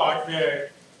solved the part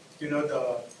where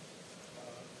the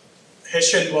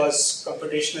Hessian was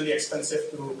computationally expensive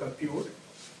to compute.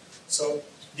 So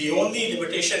the only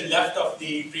limitation left of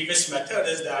the previous method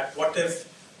is that what if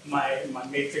my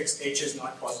matrix H is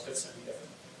not positive semi-definite,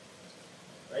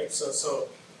 right? So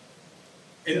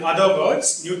in other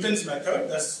words, Newton's method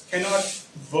cannot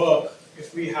work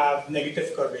if we have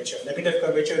negative curvature. Negative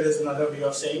curvature is another way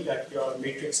of saying that your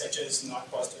matrix H is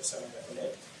not positive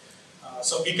semi-definite.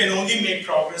 So we can only make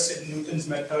progress in Newton's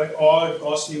method or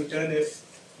Gauss-Newton if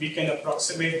we can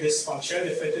approximate this function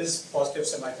if it is positive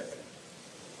semi-definite.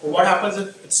 But what happens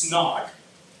if it's not?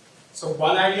 So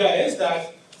one idea is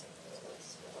that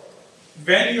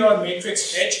when your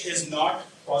matrix H is not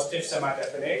positive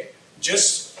semi-definite,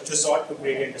 just resort to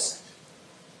gradient descent.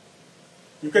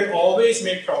 You can always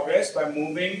make progress by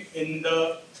moving in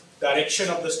the direction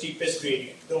of the steepest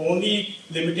gradient. The only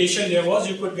limitation there was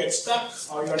you could get stuck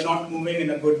or you're not moving in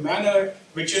a good manner,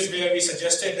 which is where we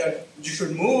suggested that you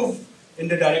should move in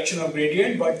the direction of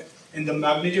gradient, but in the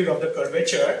magnitude of the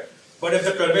curvature. But if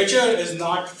the curvature is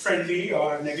not friendly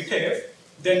or negative,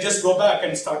 then just go back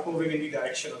and start moving in the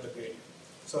direction of the gradient.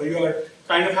 So you are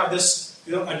kind of have this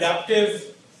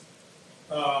adaptive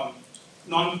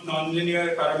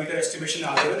non-linear parameter estimation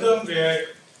algorithm where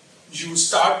you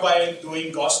start by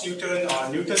doing Gauss-Newton or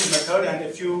Newton's method, and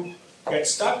if you get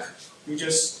stuck, you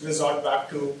just resort back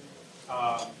to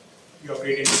your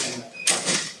gradient descent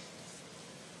method.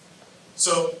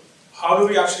 So how do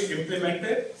we actually implement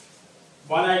it?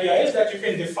 One idea is that you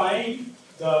can define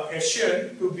the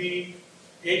Hessian to be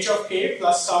h of k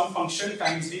plus some function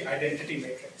times the identity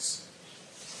matrix.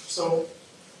 So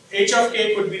h of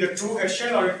k could be the true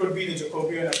Hessian or it could be the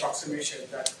Jacobian approximation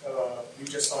that we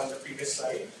just saw in the previous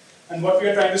slide. And what we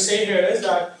are trying to say here is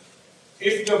that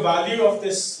if the value of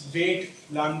this weight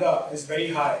lambda is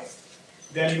very high,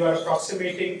 then you are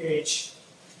approximating h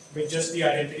with just the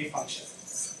identity function.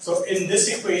 So in this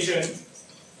equation,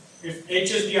 if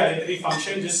h is the identity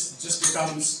function, this just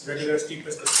becomes regular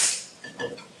steepest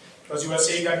descent. Because you are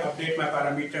saying that update my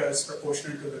parameters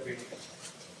proportional to the gradient.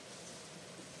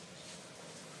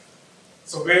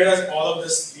 So where does all of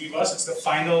this leave us? It's the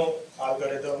final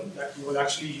algorithm that you will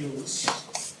actually use,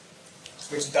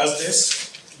 which does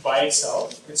this by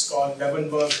itself. It's called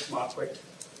Levenberg-Marquardt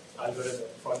algorithm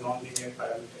for nonlinear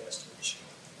parameter estimation.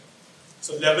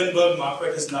 So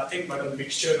Levenberg-Marquardt is nothing but a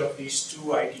mixture of these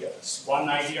two ideas. One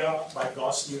idea by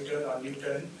Gauss-Newton or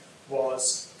Newton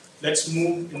was let's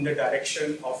move in the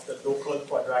direction of the local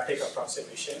quadratic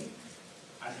approximation.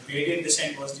 And gradient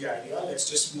descent was the idea. Let's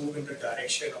just move in the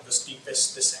direction of the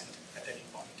steepest descent at any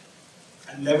point.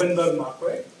 And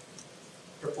Levenberg-Marquardt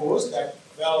proposed that,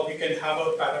 well, we can have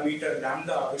a parameter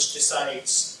lambda which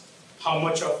decides how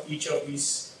much of each of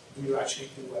these do you actually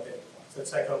do at any point. So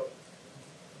it's like a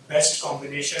best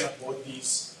combination of both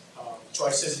these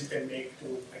choices you can make to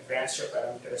advance your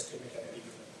parameter estimate at any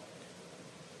given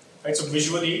point. Right, so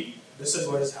visually, this is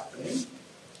what is happening.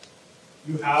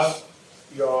 You have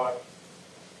your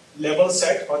level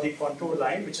set or the contour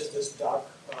line, which is this dark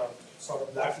sort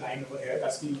of black line over here.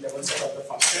 That's the level set of the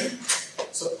function.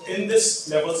 So in this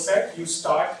level set, you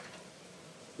start,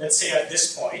 let's say at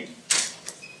this point.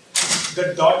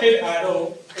 The dotted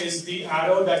arrow is the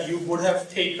arrow that you would have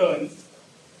taken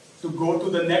to go to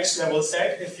the next level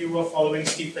set if you were following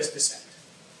steepest descent.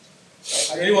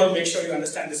 I really want to make sure you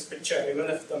understand this picture, even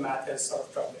if the math is sort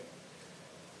of troubling.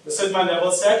 This is my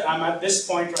level set. I'm at this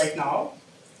point right now.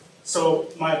 So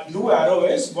my blue arrow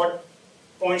is what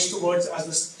points towards as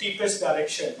the steepest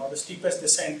direction or the steepest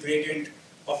descent gradient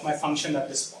of my function at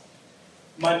this point.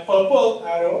 My purple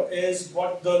arrow is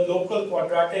what the local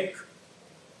quadratic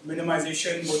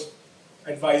minimization would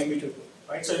advise me to do.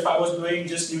 Right? So if I was doing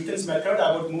just Newton's method,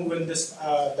 I would move in this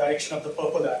direction of the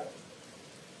purple arrow.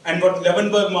 And what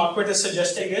Levenberg-Marquardt is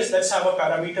suggesting is, let's have a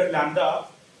parameter lambda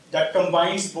that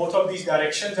combines both of these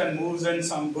directions and moves in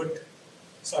some good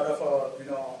sort of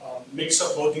a mix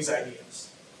of both these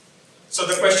ideas. So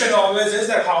the question always is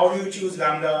that how do you choose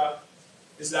lambda?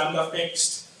 Is lambda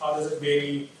fixed? How does it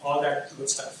vary? All that good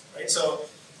stuff, right?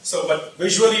 But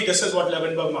visually, this is what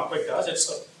Levenberg-Marquardt does. It's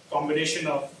a combination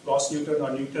of Gauss-Newton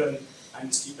or Newton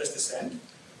and steepest descent.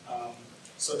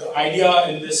 So the idea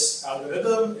in this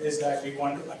algorithm is that we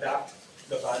want to adapt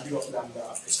the value of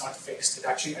lambda. It's not fixed. It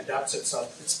actually adapts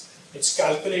itself. It's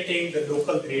calculating the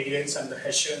local gradients and the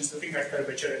Hessians, looking at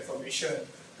curvature information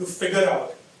to figure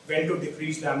out when to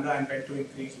decrease lambda and when to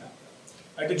increase lambda.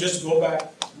 And to just go back,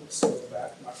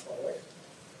 not forward.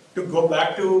 To go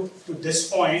back to this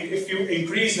point, if you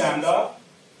increase lambda,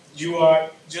 you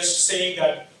are just saying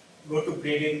that go to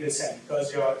gradient descent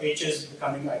because your H is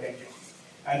becoming identical.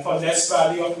 And for less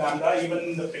value of lambda, even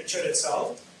in the picture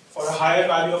itself, for a higher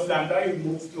value of lambda, you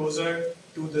move closer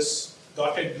to this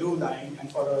dotted blue line,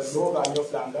 and for a low value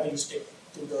of lambda, you stick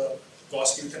to the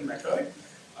Gauss-Newton method.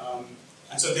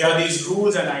 And so there are these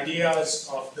rules and ideas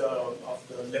of the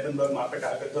Levenberg-Marquardt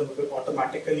algorithm which will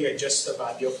automatically adjust the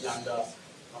value of lambda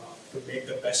to make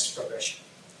the best progression,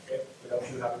 okay, without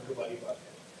you having to worry about it.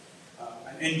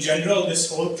 And in general, this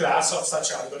whole class of such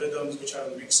algorithms, which are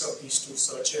a mix of these two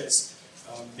searches,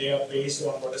 they are based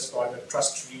on what is called a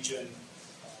trust region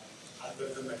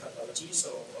algorithm methodology. So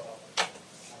I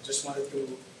just wanted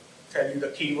to tell you the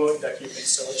keyword that you can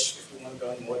search if you want to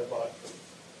learn more about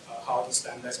how this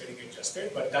lambda is getting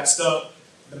adjusted. But that's the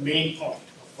main point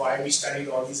of why we studied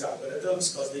all these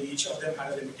algorithms, because each of them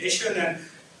had a limitation. And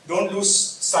don't lose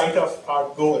sight of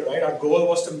our goal, right? Our goal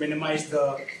was to minimize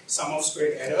the sum of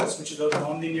squared errors, which is a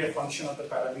nonlinear function of the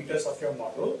parameters of your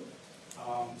model.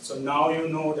 So now you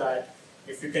know that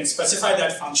if you can specify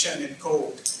that function in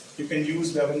code, you can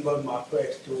use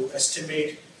Levenberg-Marquardt to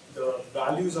estimate the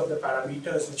values of the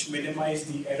parameters which minimize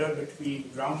the error between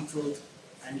ground truth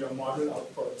and your model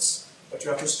outputs, but you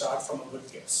have to start from a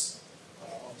good guess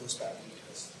of those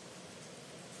parameters.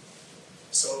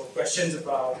 So questions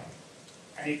about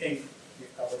anything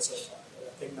we've covered so far?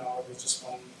 I think now there's just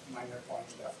one minor point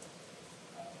left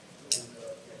in the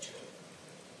lecture.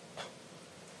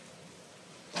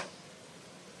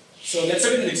 So let's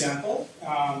look at an example.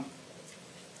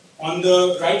 On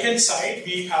the right-hand side,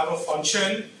 we have a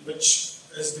function which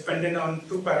is dependent on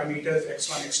two parameters,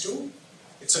 x1, x2.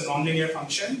 It's a nonlinear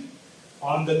function.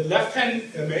 On the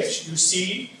left-hand image, you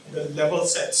see the level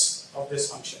sets of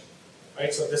this function.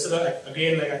 Right? So this is,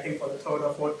 again, like I think for the third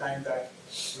or fourth time that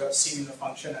we have seen the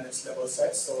function and its level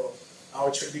sets. So now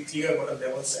it should be clear what a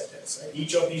level set is. Right?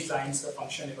 Each of these lines, the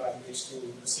function evaluates to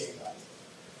the same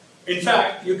value. In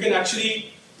fact, you can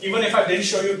actually, even if I didn't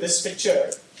show you this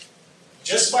picture,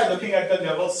 just by looking at the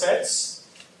level sets,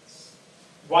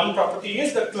 one property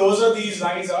is the closer these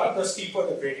lines are, the steeper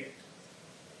the gradient.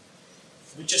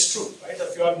 Which is true, right?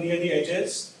 If you are near the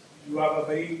edges, you have a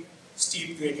very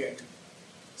steep gradient.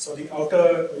 So the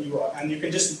outer you are, and you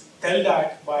can just tell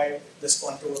that by this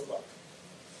contour plot.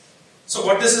 So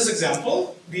what is this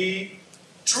example? The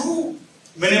true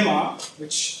minima,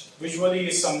 which visually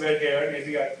is somewhere here,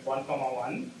 maybe at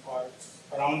 1,1 or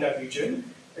around that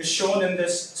region, is shown in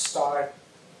this star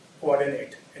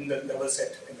coordinate in the level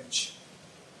set image.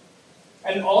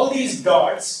 And all these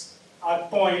dots are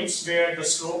points where the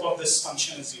slope of this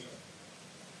function is 0.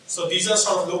 So these are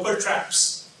sort of local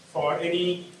traps for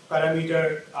any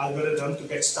parameter algorithm to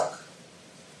get stuck.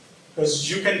 Because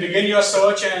you can begin your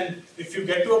search, and if you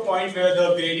get to a point where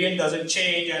the gradient doesn't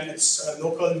change and it's a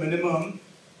local minimum,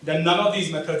 then none of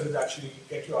these methods will actually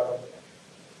get you out of it.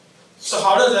 So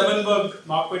how does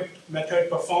Levenberg-Marquardt method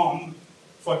perform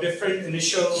for different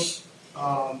initial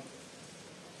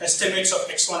estimates of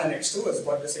x1 and x2 is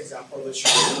what this example will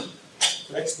show you.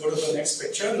 Let's go to the next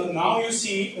picture. Now you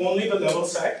see only the level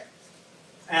set,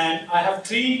 and I have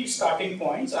three starting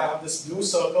points. I have this blue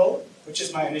circle, which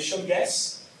is my initial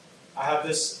guess. I have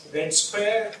this red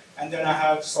square, and then I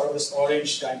have sort of this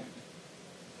orange diamond.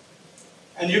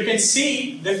 And you can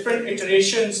see different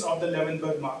iterations of the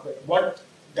Levenberg-Marquardt, what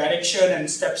direction and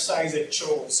step size it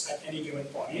chose at any given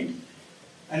point.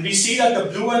 And we see that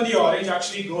the blue and the orange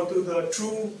actually go to the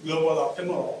true global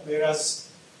optimal, whereas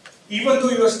even though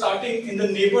you are starting in the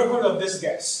neighborhood of this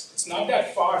guess, it's not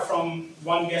that far from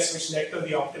one guess which led to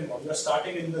the optimal. You are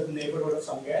starting in the neighborhood of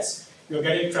some guess, you're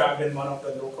getting trapped in one of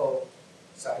the local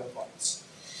saddle points.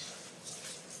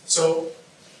 So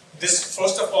this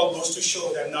first of all goes to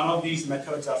show that none of these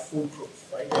methods are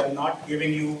foolproof, right? They are not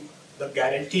giving you the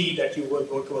guarantee that you will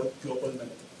go to a global minimum.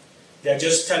 They are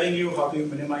just telling you how to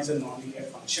minimize a nonlinear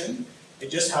function. It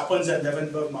just happens that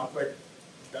Levenberg-Marquardt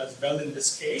does well in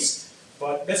this case.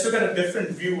 But let's look at a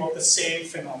different view of the same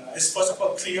phenomena. It's first of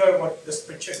all clear what this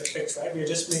picture depicts, right?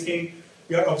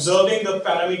 We are observing the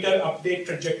parameter update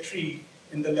trajectory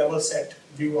in the level set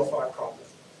view of our problem.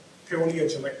 Purely a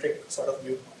geometric sort of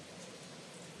viewpoint.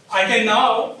 I can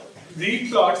now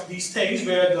replot these things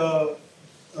where the,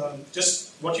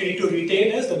 just what you need to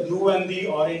retain is the blue and the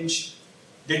orange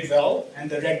did well and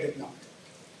the red did not.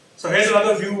 So here's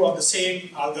another view of the same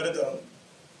algorithm.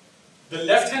 The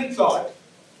left-hand plot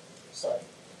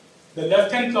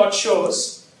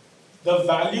shows the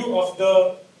value of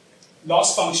the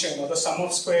loss function or the sum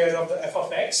of squares of the f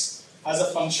of x as a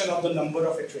function of the number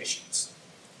of iterations.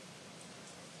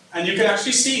 And you can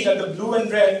actually see that the blue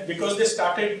and red, because they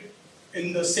started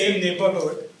in the same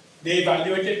neighborhood, they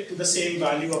evaluated to the same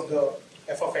value of the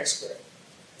f of x squared.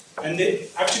 And they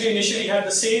actually initially had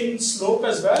the same slope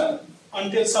as well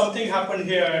until something happened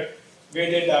here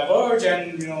where they diverge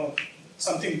and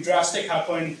something drastic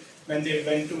happened when they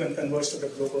went to and converged to the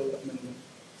global minimum.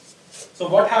 So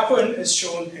what happened is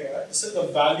shown here. This is the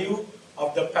value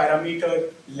of the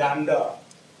parameter lambda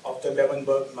of the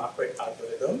Levenberg-Marquardt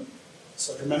algorithm.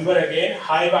 So remember again,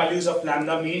 high values of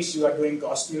lambda means you are doing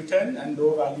Gauss-Newton, and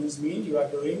low values mean you are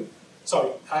doing,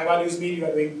 high values mean you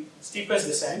are doing steepest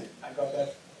descent. I got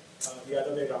that the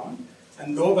other way around.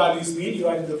 And low values mean you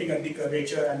are looking at the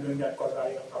curvature and doing that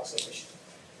quadratic approximation.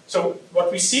 So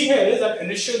what we see here is that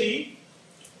initially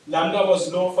lambda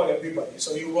was low for everybody.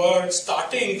 So you were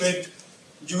starting with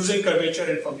using curvature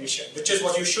information, which is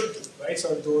what you should do, right?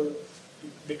 So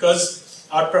because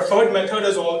our preferred method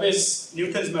is always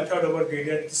Newton's method over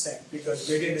gradient descent, because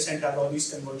gradient descent has all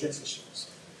these convergence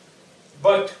issues.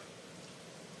 But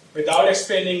without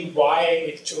explaining why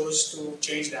it chose to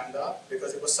change lambda,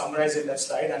 because it was summarized in that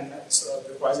slide and it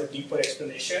requires a deeper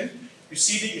explanation, you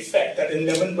see the effect that in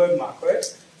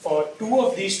Levenberg-Marquardt, for two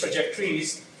of these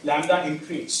trajectories, lambda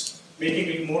increased, making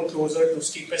it more closer to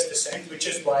steepest descent, which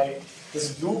is why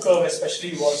this blue curve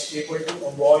especially was able to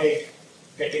avoid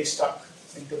getting stuck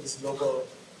into this local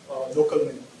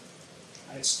minimum.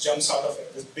 And it jumps out of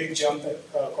it. This big jump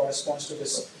corresponds to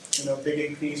this big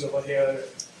increase over here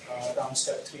around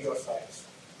step 3 or 5.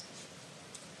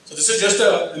 So this is just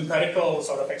an empirical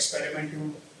sort of experiment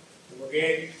to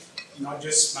again, not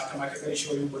just mathematically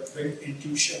show you, but build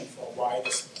intuition for why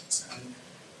this works. And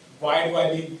why do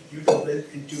I need you to build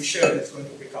intuition is going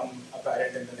to become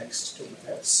apparent in the next 2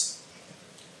 minutes.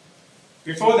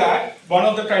 Before that, one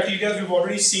of the criteria we've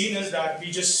already seen is that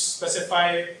we just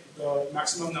specify the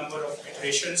maximum number of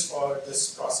iterations for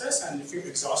this process, and if you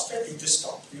exhaust it, you just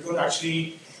stop. You don't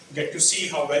actually get to see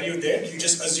how well you did. You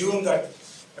just assume that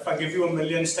if I give you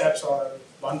 1,000,000 steps or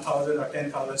 1,000 or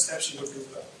 10,000 steps, you would do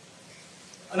well.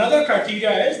 Another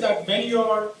criteria is that when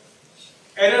your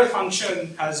error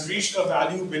function has reached a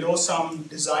value below some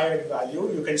desired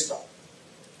value, you can stop,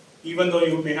 even though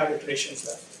you may have iterations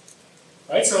left.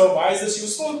 Right? So why is this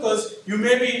useful? Because you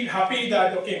may be happy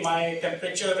that, okay, my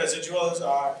temperature residuals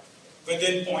are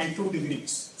within 0.2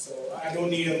 degrees. So I don't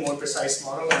need a more precise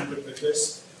model. I'm good with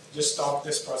this. Just stop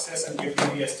this process and give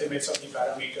me the estimates of the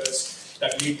parameters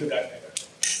that lead to that error.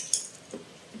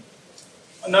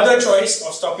 Another choice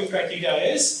of stopping criteria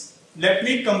is, let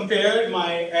me compare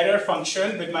my error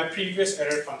function with my previous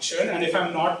error function, and if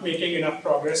I'm not making enough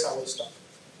progress, I will stop.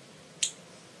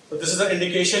 So this is an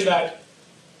indication that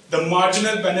the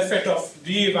marginal benefit of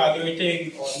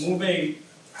re-evaluating or moving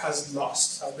has been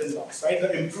lost, right?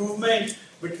 The improvement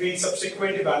between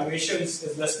subsequent evaluations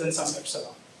is less than some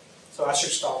epsilon. So I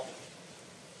should stop.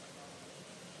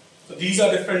 So these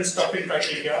are different stopping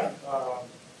criteria,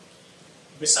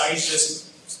 besides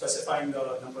just specifying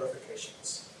the number of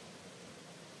iterations.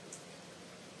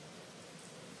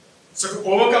 So to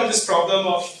overcome this problem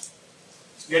of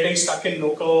getting stuck in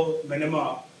local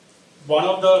minima, one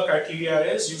of the criteria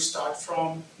is you start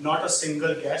from not a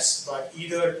single guess, but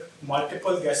either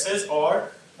multiple guesses or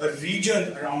a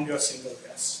region around your single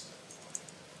guess.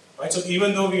 Right? So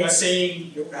even though we are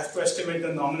saying you have to estimate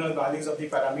the nominal values of the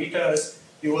parameters,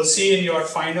 you will see in your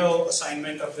final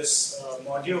assignment of this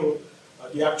module,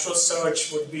 the actual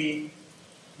search would be,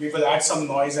 we will add some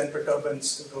noise and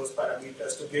perturbance to those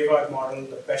parameters to give our model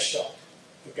the best shot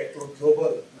to get to a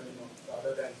global minimum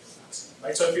rather than maximum.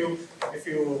 Right? So if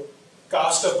you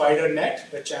cast a wider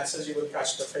net, the chances you will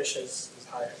catch the fish is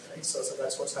higher. Right? So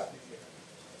that's what's happening here.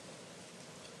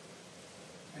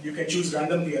 And you can choose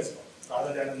randomly as well,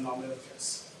 rather than a nominal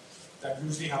guess. That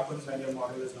usually happens when your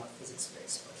model is not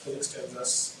physics-based, but physics tells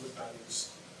us good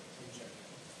values in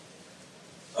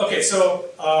general. Okay, so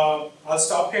I'll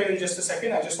stop here in just a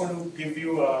second. I just want to give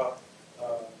you a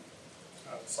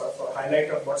sort of a highlight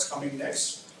of what's coming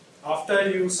next. After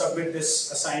you submit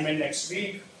this assignment next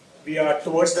week, we are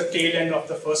towards the tail end of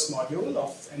the first module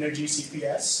of energy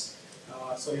CPS.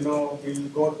 So we'll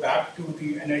go back to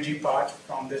the energy part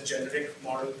from this generic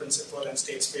model principle and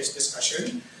state space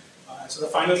discussion. So the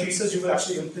final thesis, you will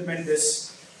actually implement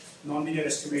this nonlinear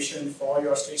estimation for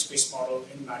your state space model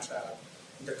in MATLAB.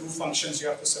 And the two functions you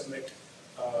have to submit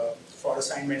for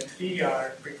assignment 3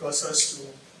 are precursors to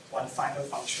one final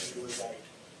function you will write,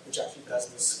 which actually does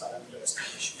this parameter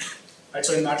estimation. Right,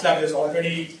 so in MATLAB there's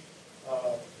already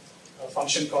a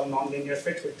function called nonlinear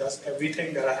fit, which does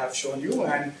everything that I have shown you,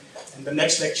 and in the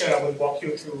next lecture I will walk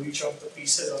you through each of the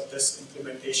pieces of this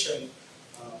implementation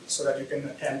so that you can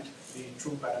attempt the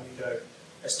true parameter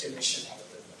estimation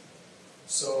algorithm.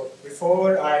 So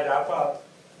before I wrap up,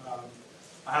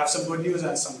 I have some good news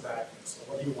and some bad news. So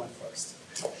what do you want first?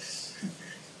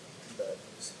 Bad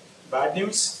news. Bad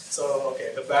news? So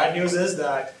okay, the bad news is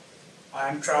that I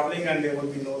am traveling and there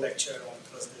will be no lecture on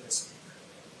Thursday this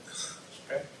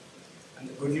week. Okay? And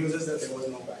the good news is that there was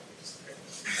no bad news. Okay?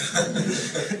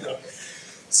 Okay.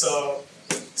 So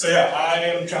yeah, I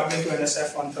am traveling to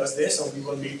NSF on Thursday, so we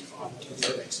will meet on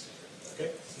Tuesday next week.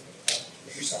 Okay?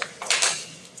 Let me start.